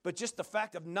 but just the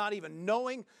fact of not even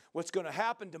knowing what's going to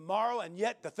happen tomorrow, and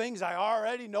yet the things I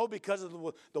already know because of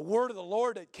the word of the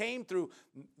Lord that came through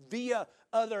via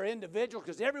other individuals,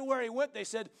 because everywhere he went they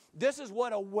said, this is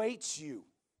what awaits you.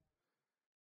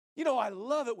 I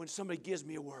love it when somebody gives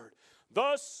me a word.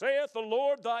 Thus saith the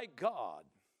Lord thy God,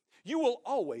 you will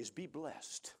always be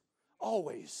blessed,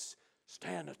 always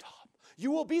stand atop.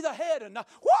 You will be the head and not,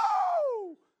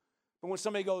 whoa! But when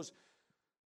somebody goes,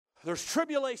 there's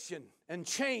tribulation and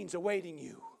chains awaiting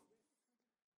you.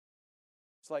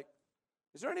 It's like,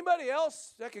 is there anybody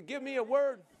else that could give me a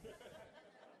word?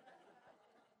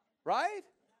 Right?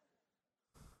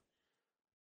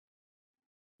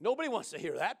 Nobody wants to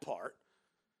hear that part.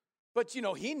 But,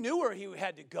 he knew where he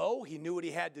had to go. He knew what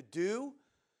he had to do.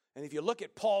 And if you look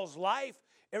at Paul's life,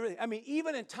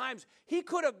 even in times, he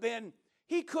could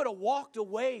have walked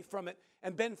away from it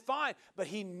and been fine. But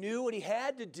he knew what he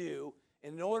had to do.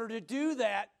 And in order to do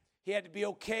that, he had to be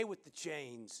okay with the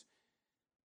chains,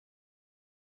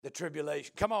 the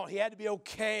tribulation. Come on, he had to be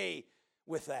okay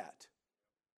with that.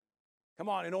 Come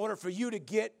on, in order for you to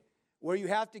get where you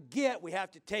have to get, we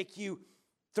have to take you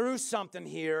through something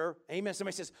here. Amen.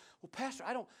 Somebody says, well, Pastor,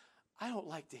 I don't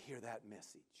like to hear that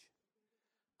message.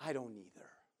 I don't either.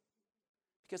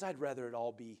 Because I'd rather it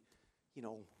all be,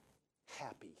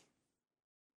 happy.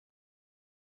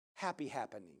 Happy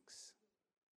happenings.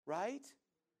 Right?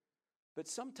 But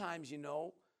sometimes, you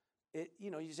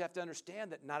just have to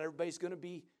understand that not everybody's going to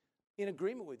be in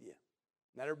agreement with you.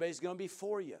 Not everybody's going to be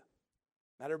for you.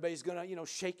 Not everybody's going to,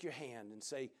 shake your hand and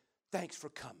say, thanks for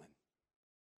coming.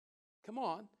 Come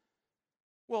on.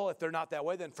 Well, if they're not that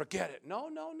way, then forget it. No.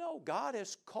 God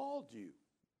has called you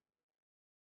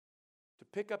to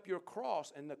pick up your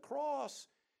cross. And the cross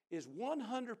is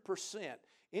 100%.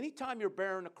 Anytime you're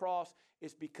bearing a cross,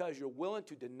 it's because you're willing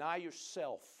to deny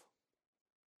yourself.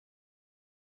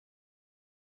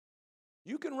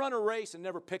 You can run a race and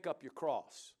never pick up your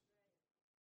cross.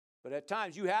 But at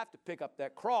times you have to pick up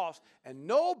that cross, and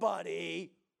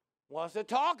nobody wants to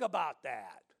talk about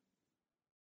that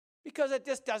because it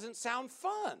just doesn't sound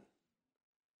fun.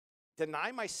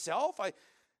 Deny myself?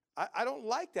 I don't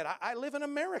like that. I live in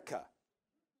America.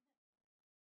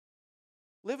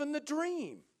 Living the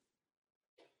dream.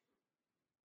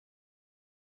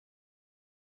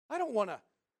 I don't want to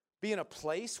be in a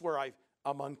place where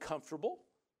I'm uncomfortable,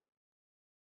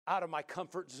 out of my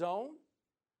comfort zone.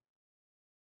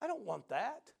 I don't want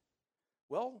that.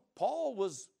 Well, Paul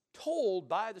was told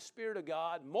by the Spirit of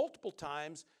God multiple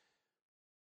times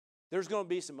there's going to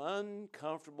be some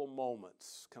uncomfortable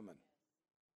moments coming.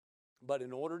 But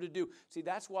in order to do, see,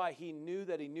 that's why he knew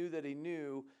that he knew that he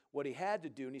knew what he had to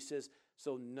do. And he says,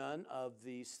 so none of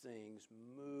these things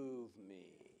move me.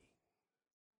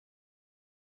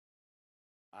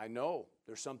 I know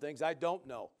there's some things I don't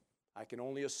know. I can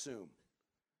only assume.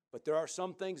 But there are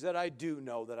some things that I do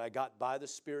know that I got by the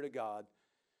Spirit of God.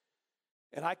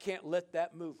 And I can't let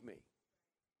that move me.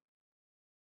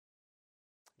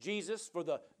 Jesus, for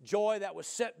the joy that was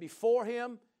set before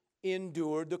him,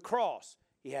 endured the cross.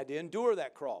 He had to endure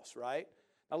that cross, right?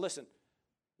 Now listen,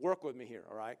 work with me here,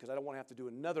 all right? Because I don't want to have to do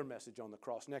another message on the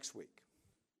cross next week.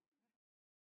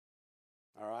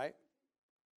 All right?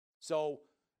 So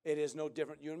it is no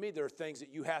different, you and me. There are things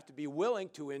that you have to be willing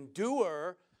to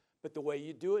endure, but the way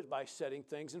you do it is by setting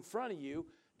things in front of you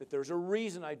that there's a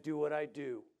reason I do what I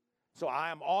do. So I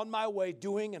am on my way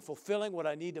doing and fulfilling what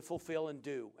I need to fulfill and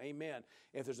do. Amen.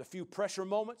 If there's a few pressure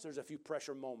moments, there's a few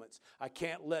pressure moments. I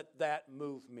can't let that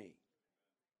move me.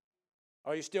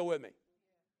 Are you still with me?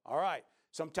 All right.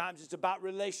 Sometimes it's about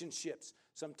relationships.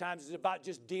 Sometimes it's about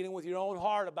just dealing with your own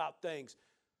heart about things.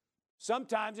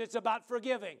 Sometimes it's about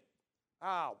forgiving.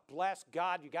 Oh, bless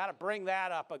God, you got to bring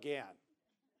that up again.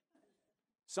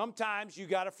 Sometimes you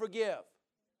got to forgive.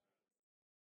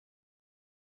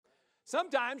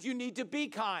 Sometimes you need to be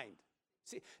kind.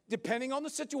 See, depending on the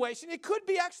situation, it could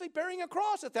be actually bearing a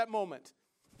cross at that moment.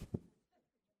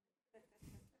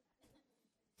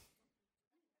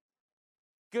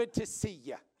 Good to see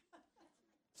you.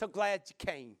 So glad you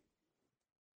came.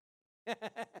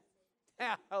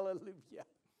 Hallelujah.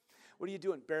 What are you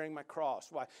doing? Bearing my cross.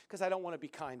 Why? Because I don't want to be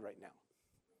kind right now.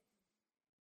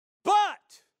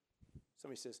 But,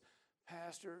 somebody says,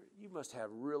 Pastor, you must have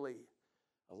really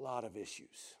a lot of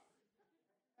issues.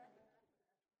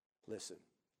 Listen,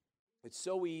 it's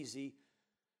so easy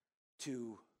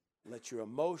to let your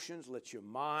emotions, let your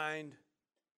mind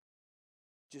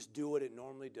just do what it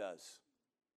normally does.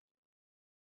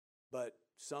 But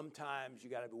sometimes you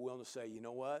got to be willing to say, you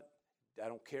know what? I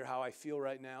don't care how I feel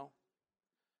right now.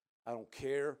 I don't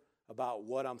care about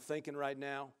what I'm thinking right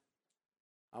now.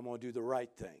 I'm going to do the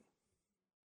right thing.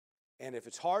 And if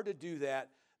it's hard to do that,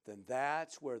 then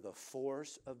that's where the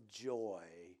force of joy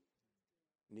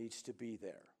needs to be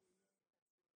there.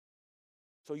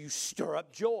 So you stir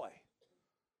up joy.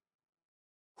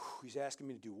 He's asking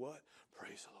me to do what?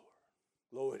 Praise the Lord.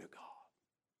 Glory to God.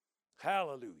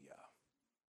 Hallelujah.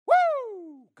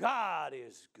 Woo! God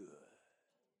is good.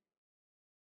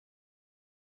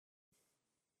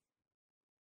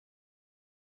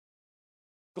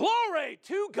 Glory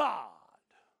to God.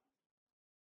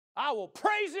 I will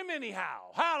praise him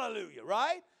anyhow. Hallelujah,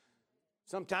 right?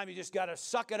 Sometimes you just got to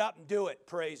suck it up and do it.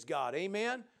 Praise God.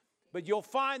 Amen? But you'll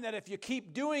find that if you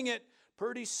keep doing it,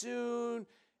 pretty soon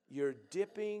you're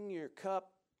dipping your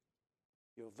cup,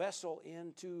 your vessel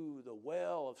into the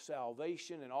well of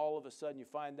salvation, and all of a sudden you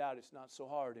find out it's not so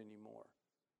hard anymore.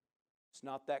 It's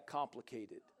not that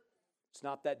complicated. It's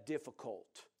not that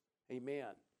difficult. Amen.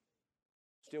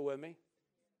 Still with me?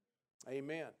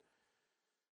 Amen.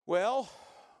 Well,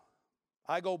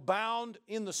 I go bound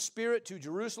in the Spirit to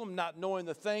Jerusalem, not knowing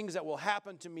the things that will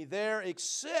happen to me there,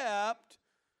 except,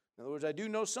 in other words, I do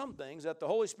know some things, that the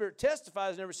Holy Spirit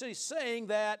testifies in every city, saying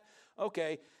that,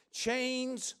 okay,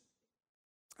 chains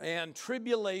and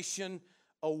tribulation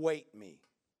await me.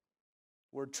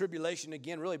 Word tribulation,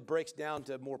 again, really breaks down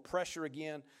to more pressure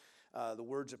again, the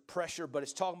words of pressure, but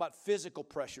it's talking about physical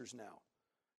pressures now.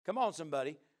 Come on,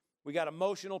 somebody. We got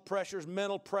emotional pressures,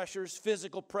 mental pressures,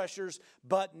 physical pressures,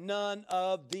 but none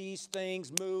of these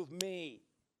things move me.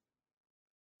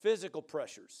 Physical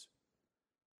pressures.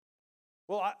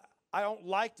 Well, I don't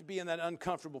like to be in that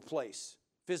uncomfortable place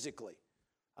physically.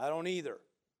 I don't either.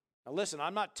 Now listen,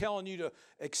 I'm not telling you to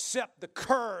accept the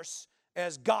curse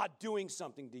as God doing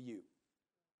something to you.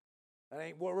 That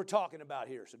ain't what we're talking about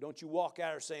here. So don't you walk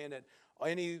out here saying that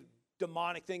any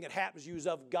demonic thing that happens to you is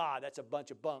of God. That's a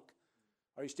bunch of bunk.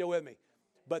 Are you still with me?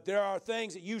 But there are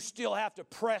things that you still have to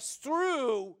press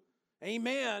through.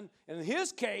 Amen. And in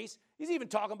his case, he's even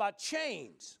talking about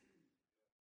chains.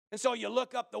 And so you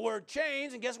look up the word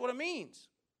chains, and guess what it means?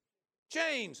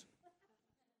 Chains.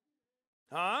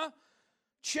 Huh?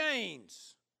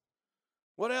 Chains.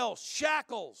 What else?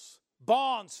 Shackles,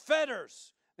 bonds,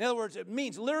 fetters. In other words, it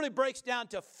means, literally breaks down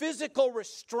to physical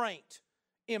restraint,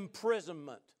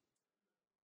 imprisonment.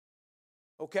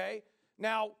 Okay?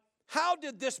 Now, how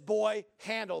did this boy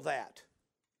handle that?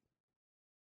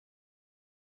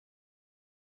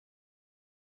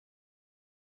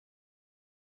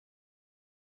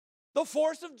 The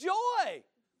force of joy,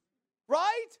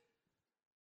 right?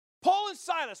 Paul and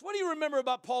Silas. What do you remember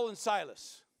about Paul and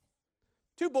Silas?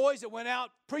 Two boys that went out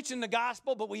preaching the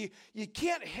gospel, but you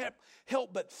can't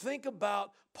help but think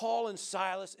about Paul and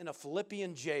Silas in a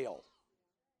Philippian jail.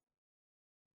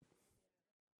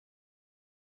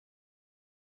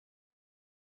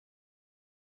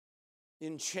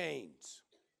 In chains.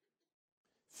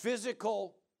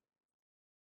 Physical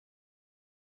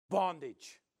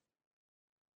bondage.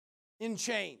 In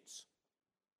chains.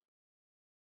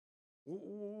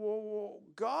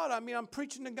 God, I'm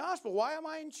preaching the gospel. Why am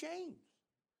I in chains?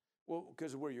 Well,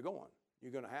 because of where you're going.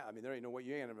 You're going to have, there ain't no way,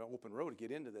 you ain't an open road to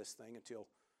get into this thing until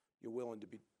you're willing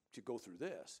to go through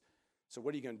this. So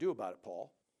what are you going to do about it,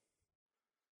 Paul?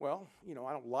 Well, I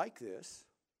don't like this.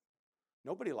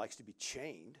 Nobody likes to be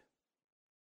chained.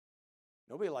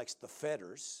 Nobody likes the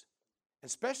fetters,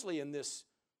 especially in this,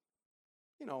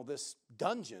 this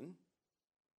dungeon,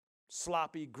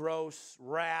 sloppy, gross,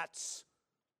 rats.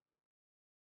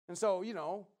 And so,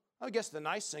 I guess the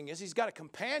nice thing is he's got a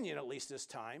companion at least this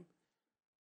time.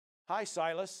 Hi,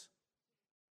 Silas.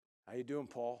 How you doing,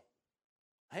 Paul?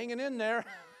 Hanging in there.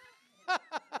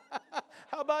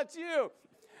 How about you?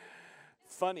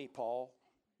 Funny, Paul.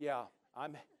 Yeah,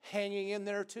 I'm hanging in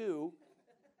there too.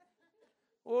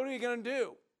 What are you going to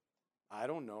do? I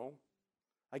don't know.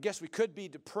 I guess we could be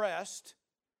depressed.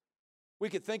 We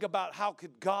could think about how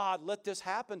could God let this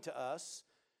happen to us,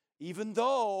 even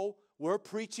though we're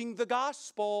preaching the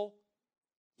gospel.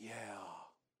 Yeah.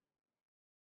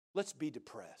 Let's be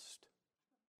depressed.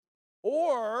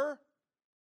 Or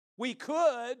we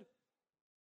could,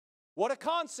 what a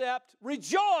concept,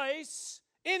 rejoice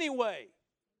anyway.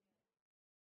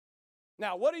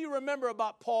 Now, what do you remember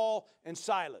about Paul and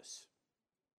Silas?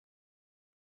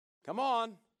 Come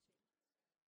on.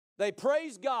 They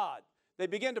praised God. They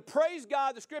began to praise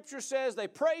God. The scripture says they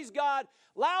praised God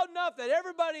loud enough that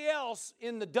everybody else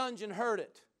in the dungeon heard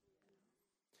it.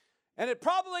 And it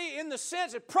probably, in the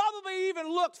sense, it probably even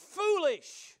looked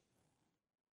foolish.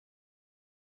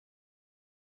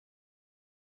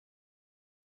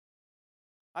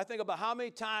 I think about how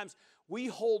many times we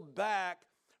hold back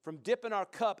from dipping our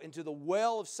cup into the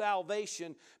well of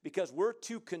salvation because we're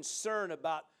too concerned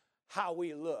about how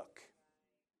we look.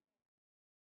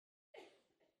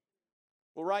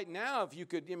 Well, right now, if you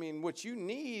could, what you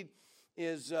need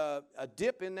is a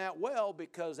dip in that well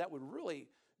because that would really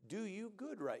do you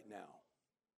good right now.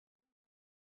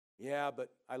 Yeah, but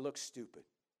I look stupid.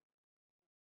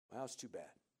 Well, it's too bad.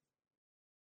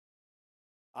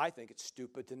 I think it's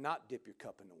stupid to not dip your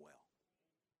cup in the well.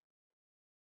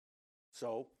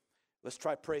 So let's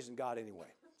try praising God anyway.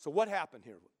 So what happened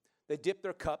here? They dipped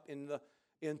their cup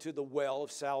into the well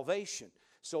of salvation.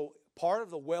 So part of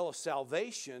the well of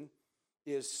salvation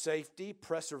is safety,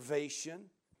 preservation.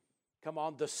 Come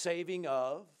on, the saving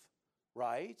of,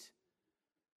 right?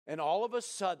 And all of a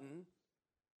sudden,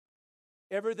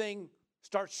 everything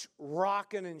starts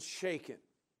rocking and shaking.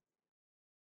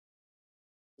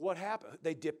 What happened?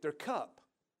 They dipped their cup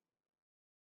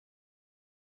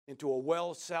into a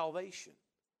well of salvation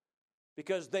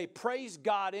because they praised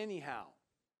God anyhow.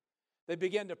 They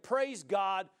began to praise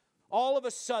God. All of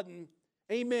a sudden,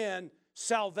 amen,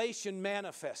 salvation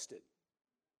manifested.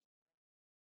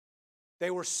 They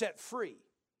were set free.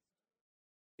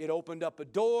 It opened up a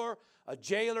door, a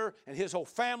jailer and his whole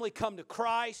family come to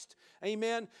Christ.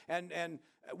 Amen. And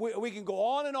we can go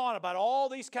on and on about all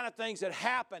these kind of things that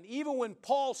happened, even when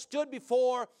Paul stood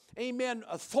before, amen,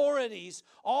 authorities,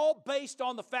 all based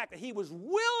on the fact that he was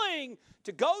willing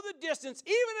to go the distance,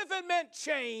 even if it meant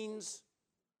chains,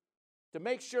 to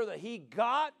make sure that he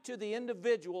got to the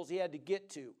individuals he had to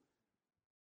get to.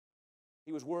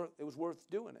 It was worth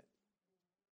doing it.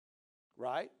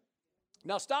 Right?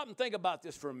 Now stop and think about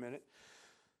this for a minute.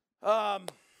 Let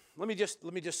me just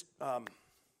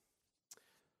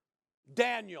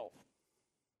Daniel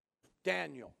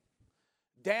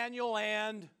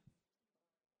and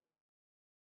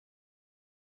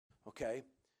Okay.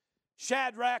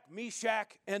 Shadrach,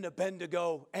 Meshach, and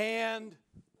Abednego, and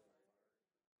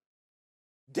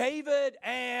David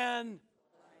and...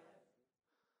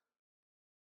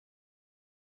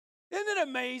 Isn't it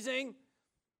amazing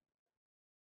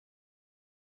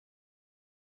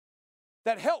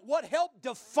that what helped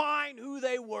define who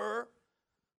they were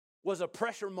was a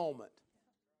pressure moment?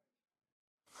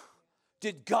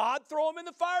 Did God throw them in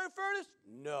the fiery furnace?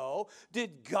 No.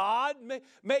 Did God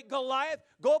make Goliath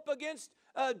go up against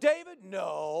David?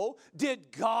 No.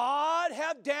 Did God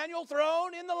have Daniel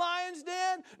thrown in the lion's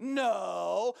den?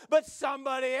 No. But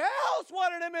somebody else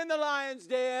wanted him in the lion's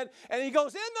den. And he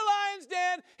goes in the lion's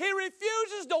den. He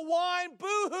refuses to whine,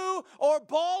 boo-hoo, or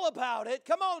bawl about it.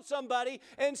 Come on, somebody.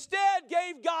 Instead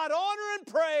gave God honor and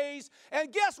praise.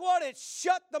 And guess what? It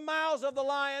shut the mouths of the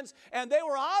lions. And they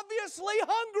were obviously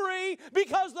hungry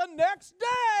because the next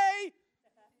day...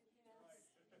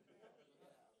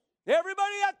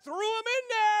 Everybody that threw them in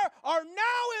there are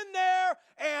now in there,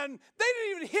 and they didn't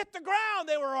even hit the ground.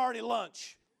 They were already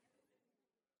lunch.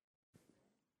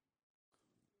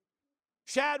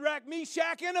 Shadrach,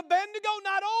 Meshach, and Abednego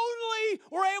not only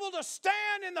were able to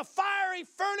stand in the fiery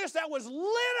furnace that was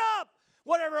lit up,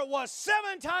 whatever it was,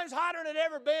 7 times hotter than it had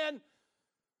ever been,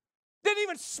 didn't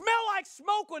even smell like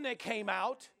smoke when they came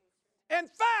out. In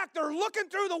fact, they're looking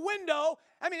through the window.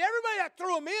 I mean, everybody that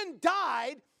threw them in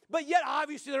died. But yet,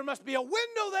 obviously, there must be a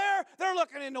window there. They're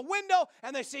looking in the window,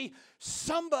 and they see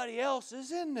somebody else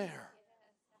is in there.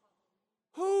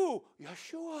 Who?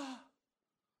 Yeshua.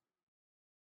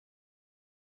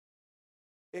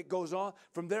 It goes on.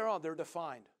 From there on, they're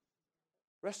defined.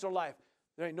 Rest of their life,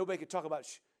 there ain't nobody could talk about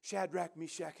Shadrach,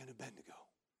 Meshach, and Abednego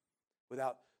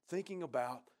without thinking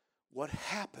about what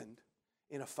happened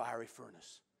in a fiery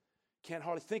furnace. Can't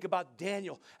hardly think about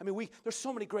Daniel. I mean, there's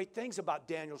so many great things about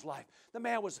Daniel's life. The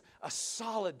man was a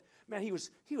solid man. He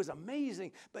was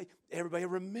amazing. But everybody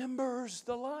remembers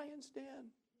the lion's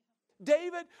den.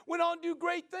 David went on to do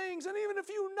great things, and even a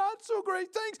few not so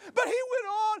great things. But he went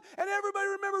on, and everybody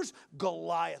remembers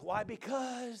Goliath. Why?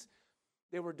 Because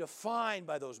they were defined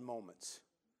by those moments.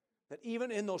 That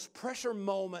even in those pressure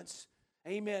moments,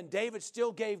 amen, David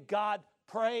still gave God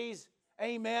praise.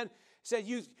 Amen. Said,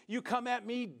 you come at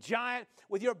me, giant,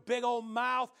 with your big old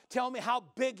mouth, tell me how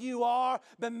big you are.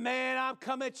 But man, I'm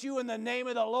coming at you in the name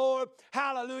of the Lord.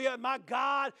 Hallelujah. My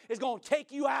God is going to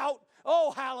take you out. Oh,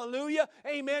 hallelujah.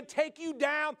 Amen. Take you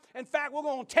down. In fact, we're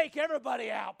going to take everybody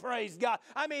out. Praise God.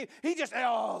 I mean, he just,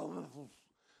 a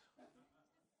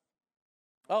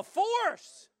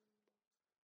force.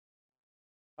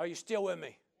 Are you still with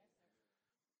me?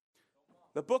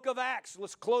 The book of Acts,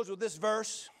 let's close with this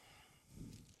verse.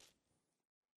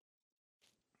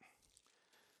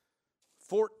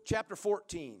 Chapter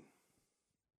 14,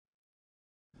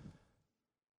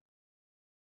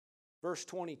 verse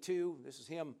 22. This is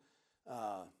him.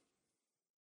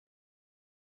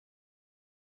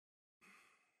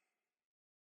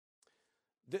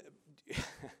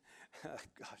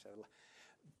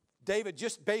 David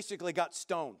just basically got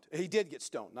stoned. He did get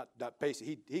stoned, not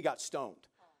basically. He got stoned.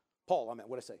 Paul, I meant,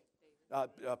 what did I say?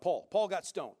 Paul. Paul got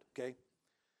stoned, okay?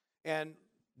 And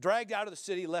dragged out of the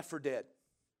city, left for dead.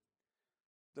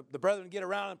 The brethren get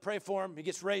around and pray for him. He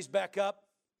gets raised back up.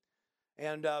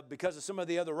 And because of some of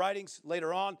the other writings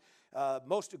later on,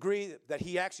 most agree that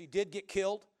he actually did get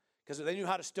killed because they knew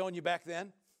how to stone you back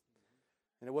then.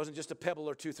 And it wasn't just a pebble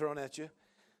or two thrown at you.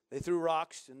 They threw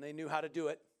rocks and they knew how to do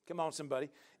it. Come on, somebody.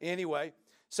 Anyway,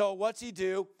 so what's he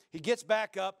do? He gets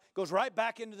back up, goes right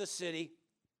back into the city.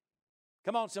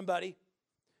 Come on, somebody.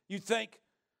 You'd think,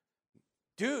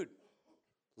 dude,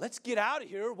 let's get out of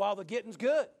here while the getting's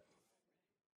good.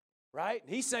 Right?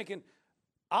 He's thinking,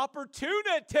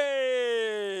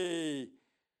 opportunity.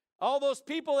 All those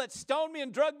people that stoned me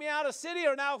and drugged me out of the city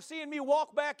are now seeing me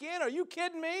walk back in. Are you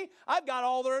kidding me? I've got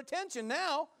all their attention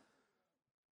now.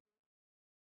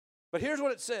 But here's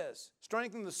what it says.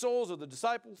 Strengthen the souls of the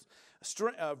disciples.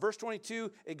 Verse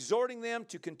 22, exhorting them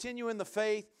to continue in the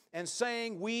faith and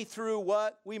saying, we through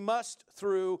what? We must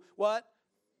through what?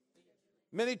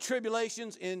 Many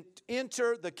tribulations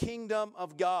enter the kingdom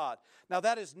of God. Now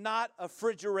that is not a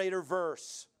refrigerator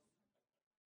verse.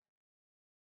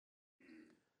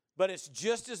 But it's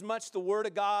just as much the Word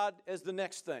of God as the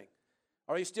next thing.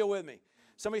 Are you still with me?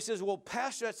 Somebody says, well,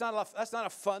 Pastor, that's not a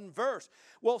fun verse.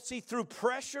 Well, see, through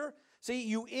pressure,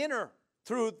 you enter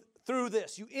through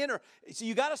this. You enter. So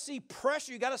you got to see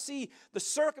pressure. You got to see the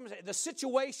circumstance, the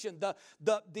situation, the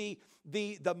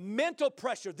mental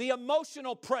pressure, the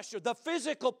emotional pressure, the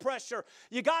physical pressure.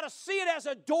 You got to see it as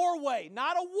a doorway,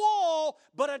 not a wall,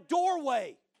 but a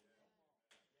doorway.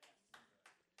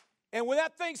 And when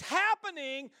that thing's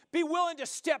happening, be willing to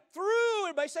step through.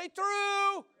 Everybody say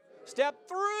through. Step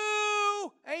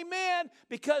through. Amen.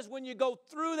 Because when you go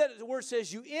through that, the word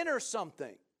says you enter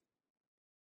something.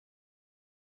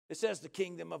 It says the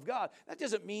kingdom of God. That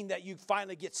doesn't mean that you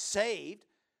finally get saved.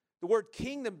 The word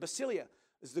kingdom, basilia,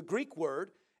 is the Greek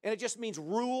word, and it just means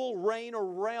rule, reign, or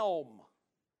realm.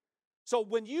 So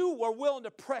when you are willing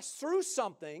to press through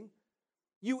something,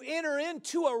 you enter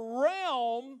into a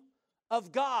realm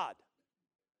of God.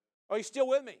 Are you still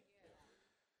with me?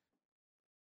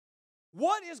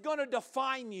 What is going to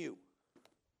define you?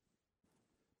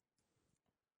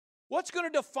 What's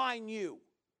going to define you?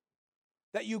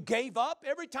 That you gave up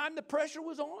every time the pressure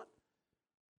was on?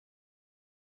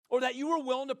 Or that you were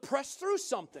willing to press through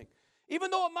something? Even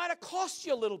though it might have cost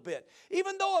you a little bit.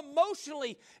 Even though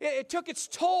emotionally it took its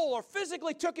toll or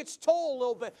physically took its toll a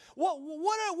little bit. What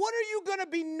are you going to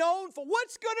be known for?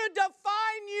 What's going to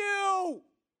define you?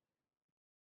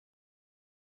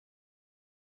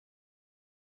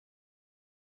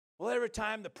 Well, every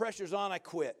time the pressure's on, I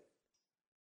quit.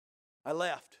 I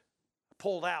left. I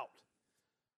pulled out.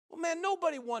 Well, man,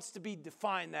 nobody wants to be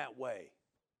defined that way.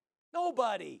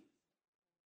 Nobody.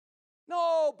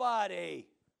 Nobody.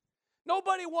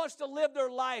 Nobody wants to live their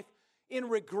life in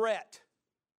regret.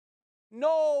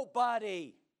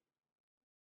 Nobody.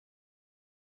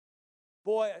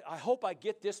 Boy, I hope I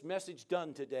get this message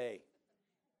done today.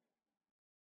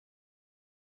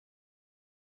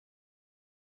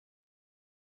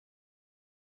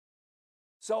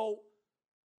 So,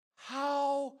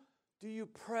 how do you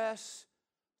press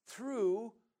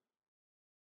through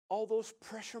all those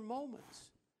pressure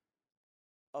moments?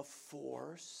 A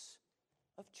force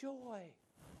of joy.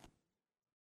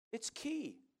 It's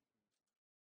key.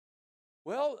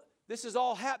 Well, this is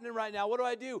all happening right now.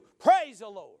 What do? Praise the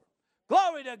Lord.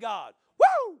 Glory to God.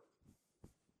 Woo!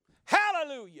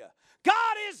 Hallelujah.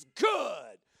 God is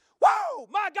good. Woo!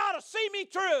 My God will see me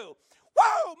through.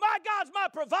 Woo! My God's my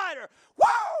provider.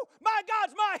 Woo! My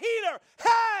God's my healer.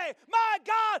 Hey! My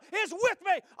God is with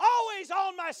me. Always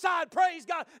on my side. Praise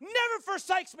God. Never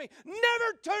forsakes me.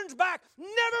 Never turns back.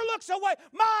 Never looks away.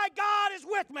 My God is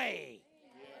with me.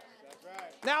 Yes, that's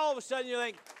right. Now all of a sudden you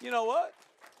think, you know what?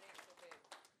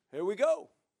 Here we go.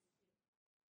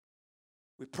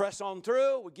 We press on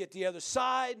through. We get the other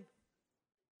side.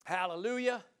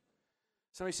 Hallelujah.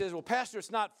 Somebody says, well, Pastor,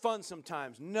 it's not fun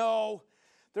sometimes. No.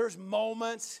 There's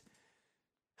moments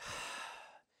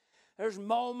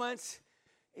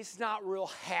it's not real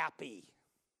happy.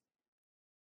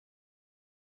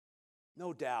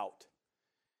 No doubt.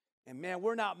 And man,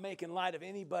 we're not making light of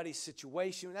anybody's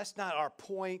situation. That's not our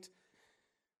point.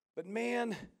 But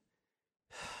man,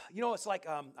 you know, it's like,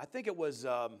 I think it was,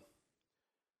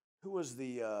 who was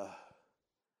the,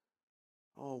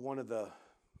 one of the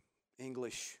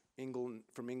England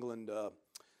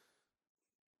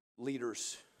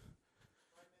leaders.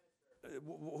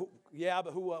 Yeah,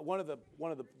 but who? One of the,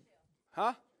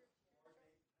 huh?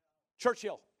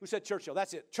 Churchill. Who said Churchill?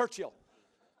 That's it. Churchill.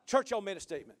 Churchill made a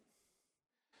statement.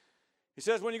 He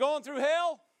says, when you're going through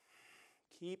hell,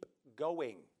 keep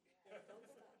going.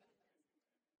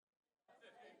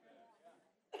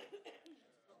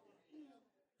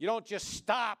 You don't just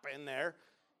stop in there.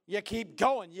 You keep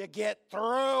going. You get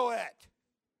through it.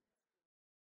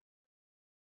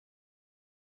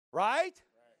 Right?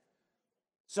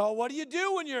 So what do you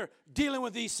do when you're dealing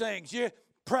with these things? You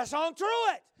press on through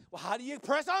it. Well, how do you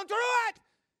press on through it?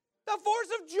 The force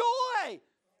of joy.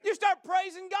 You start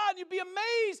praising God and you'd be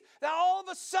amazed that all of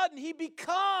a sudden He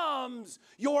becomes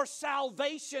your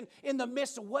salvation in the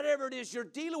midst of whatever it is you're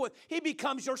dealing with. He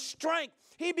becomes your strength.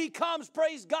 He becomes,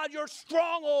 praise God, your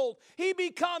stronghold. He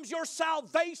becomes your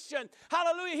salvation.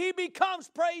 Hallelujah. He becomes,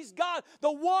 praise God,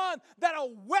 the one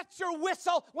that'll wet your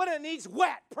whistle when it needs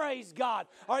wet. Praise God.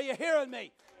 Are you hearing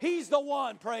me? He's the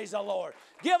one, praise the Lord.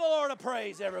 Give the Lord a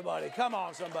praise, everybody. Come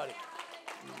on, somebody.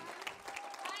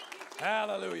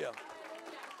 Hallelujah.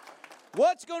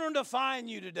 What's going to define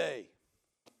you today?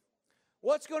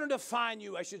 What's going to define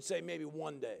you, I should say, maybe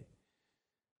one day?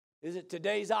 Is it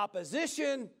today's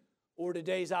opposition or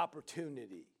today's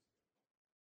opportunity?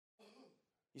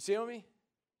 You see me?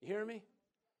 You hearing me?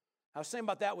 I was saying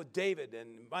about that with David,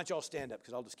 and why don't y'all stand up,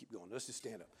 because I'll just keep going. Let's just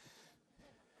stand up.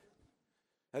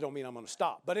 That don't mean I'm going to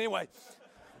stop. But anyway,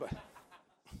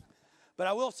 but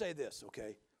I will say this,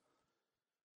 okay?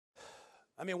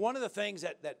 I mean, one of the things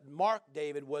that marked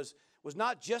David was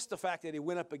not just the fact that he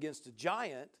went up against a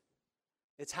giant,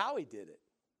 it's how he did it.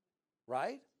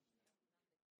 Right?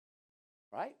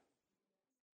 Right?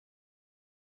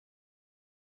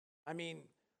 I mean,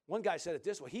 one guy said it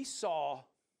this way. He saw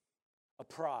a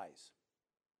prize.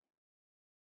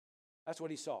 That's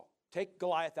what he saw. Take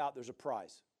Goliath out, there's a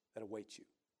prize that awaits you.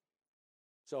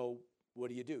 So what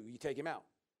do? You take him out.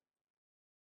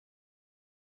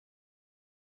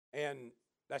 And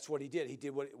that's what he did. He did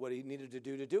what he needed to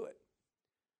do it.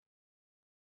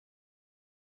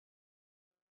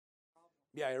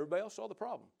 Yeah, everybody else saw the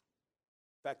problem.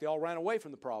 In fact, they all ran away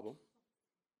from the problem.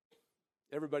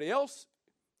 Everybody else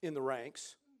in the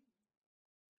ranks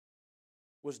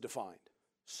was defined.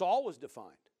 Saul was defined.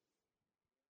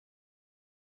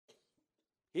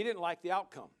 He didn't like the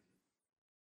outcome.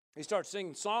 He started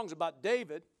singing songs about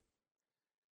David,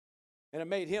 and it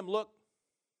made him look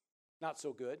not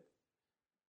so good.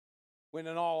 When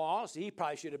in all honesty, he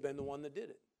probably should have been the one that did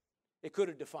it. It could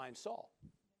have defined Saul.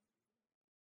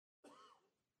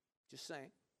 Just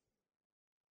saying.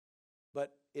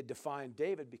 But it defined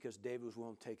David because David was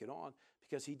willing to take it on,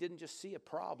 because he didn't just see a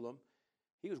problem.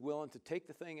 He was willing to take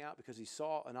the thing out because he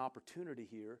saw an opportunity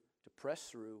here to press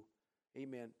through.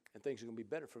 Amen. And things are going to be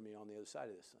better for me on the other side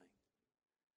of this thing.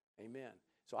 Amen.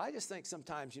 So I just think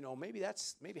sometimes, maybe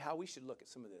that's how we should look at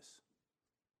some of this.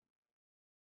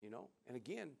 And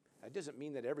again, that doesn't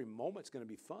mean that every moment's going to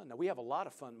be fun. Now, we have a lot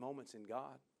of fun moments in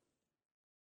God.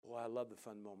 Boy, I love the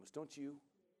fun moments. Don't you?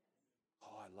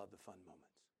 Oh, I love the fun moments.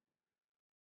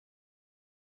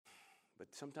 But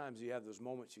sometimes you have those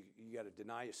moments you got to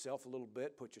deny yourself a little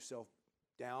bit, put yourself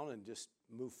down, and just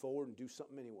move forward and do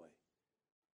something anyway.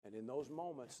 And in those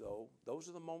moments, though, those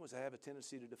are the moments that have a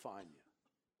tendency to define you.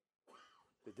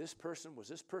 Was this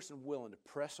person willing to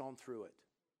press on through it?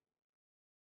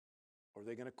 Or are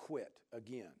they going to quit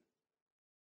again?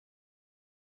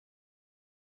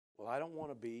 Well, I don't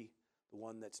want to be the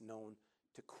one that's known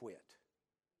to quit.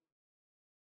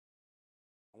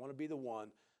 I want to be the one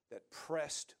that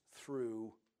pressed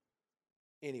through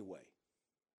anyway.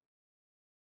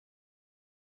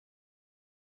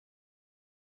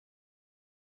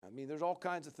 I mean, there's all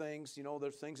kinds of things,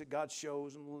 there's things that God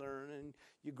shows and learn, and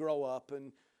you grow up, and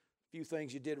a few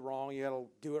things you did wrong, you got to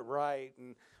do it right,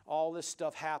 and all this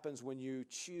stuff happens when you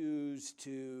choose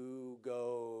to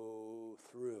go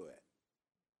through it.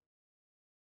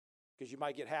 Because you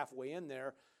might get halfway in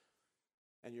there,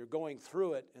 and you're going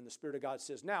through it, and the Spirit of God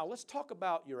says, now let's talk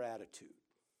about your attitude.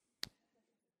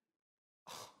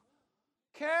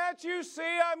 Can't you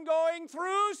see I'm going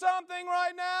through something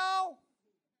right now?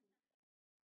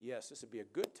 Yes, this would be a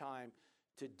good time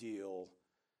to deal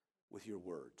with your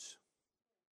words.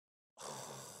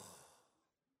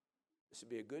 This would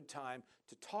be a good time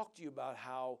to talk to you about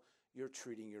how you're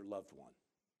treating your loved one.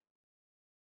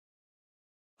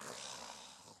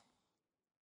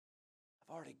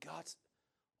 I've already got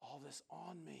all this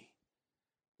on me.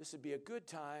 This would be a good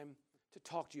time to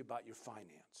talk to you about your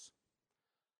finance.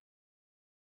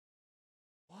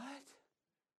 What?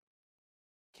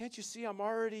 Can't you see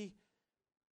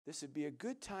this would be a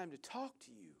good time to talk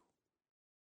to you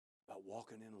about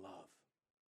walking in love.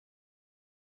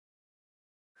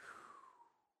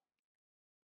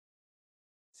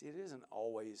 See, it isn't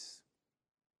always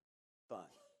fun.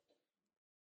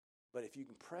 But if you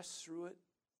can press through it,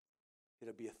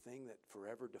 it'll be a thing that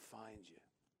forever defines you.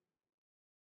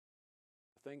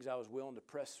 The things I was willing to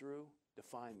press through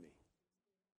defined me.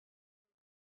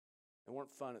 They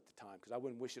weren't fun at the time because I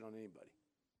wouldn't wish it on anybody.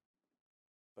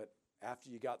 But after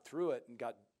you got through it and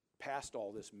got past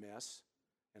all this mess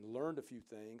and learned a few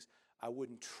things, I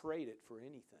wouldn't trade it for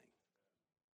anything.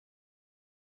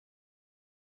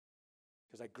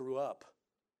 Because I grew up.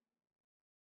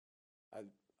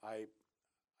 I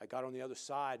got on the other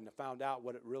side and I found out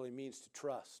what it really means to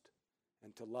trust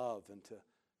and to love and to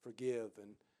forgive.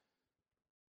 And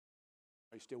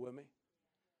are you still with me?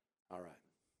 All right.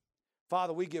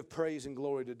 Father, we give praise and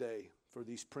glory today for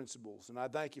these principles. And I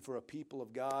thank you for a people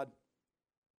of God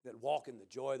that walk in the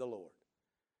joy of the Lord.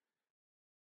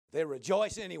 They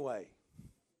rejoice anyway.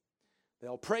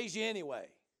 They'll praise you anyway.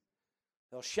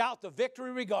 They'll shout the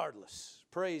victory regardless.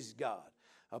 Praise God.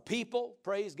 A people,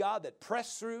 praise God, that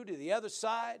press through to the other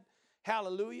side.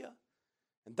 Hallelujah.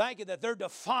 And thank you that they're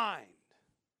defined.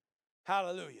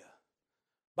 Hallelujah.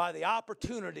 By the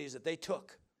opportunities that they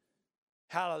took.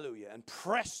 Hallelujah. And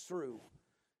pressed through.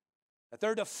 That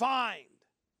they're defined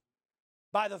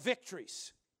by the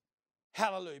victories.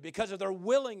 Hallelujah. Because of their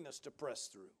willingness to press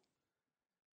through.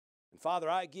 And Father,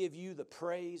 I give you the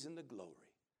praise and the glory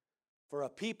for a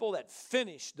people that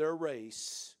finished their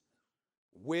race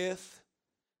with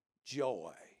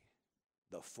joy,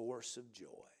 the force of joy.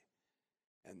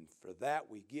 And for that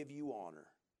we give you honor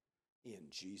in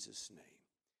Jesus' name.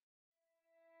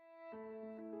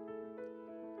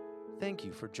 Thank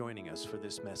you for joining us for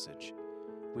this message.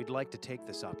 We'd like to take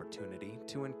this opportunity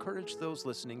to encourage those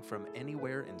listening from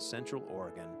anywhere in Central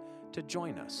Oregon to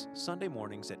join us Sunday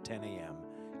mornings at 10 a.m.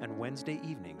 and Wednesday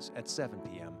evenings at 7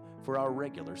 p.m. for our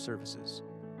regular services.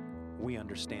 We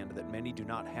understand that many do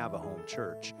not have a home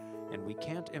church, and we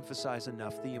can't emphasize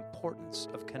enough the importance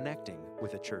of connecting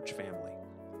with a church family.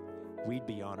 We'd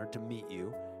be honored to meet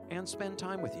you and spend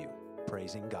time with you,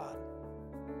 praising God.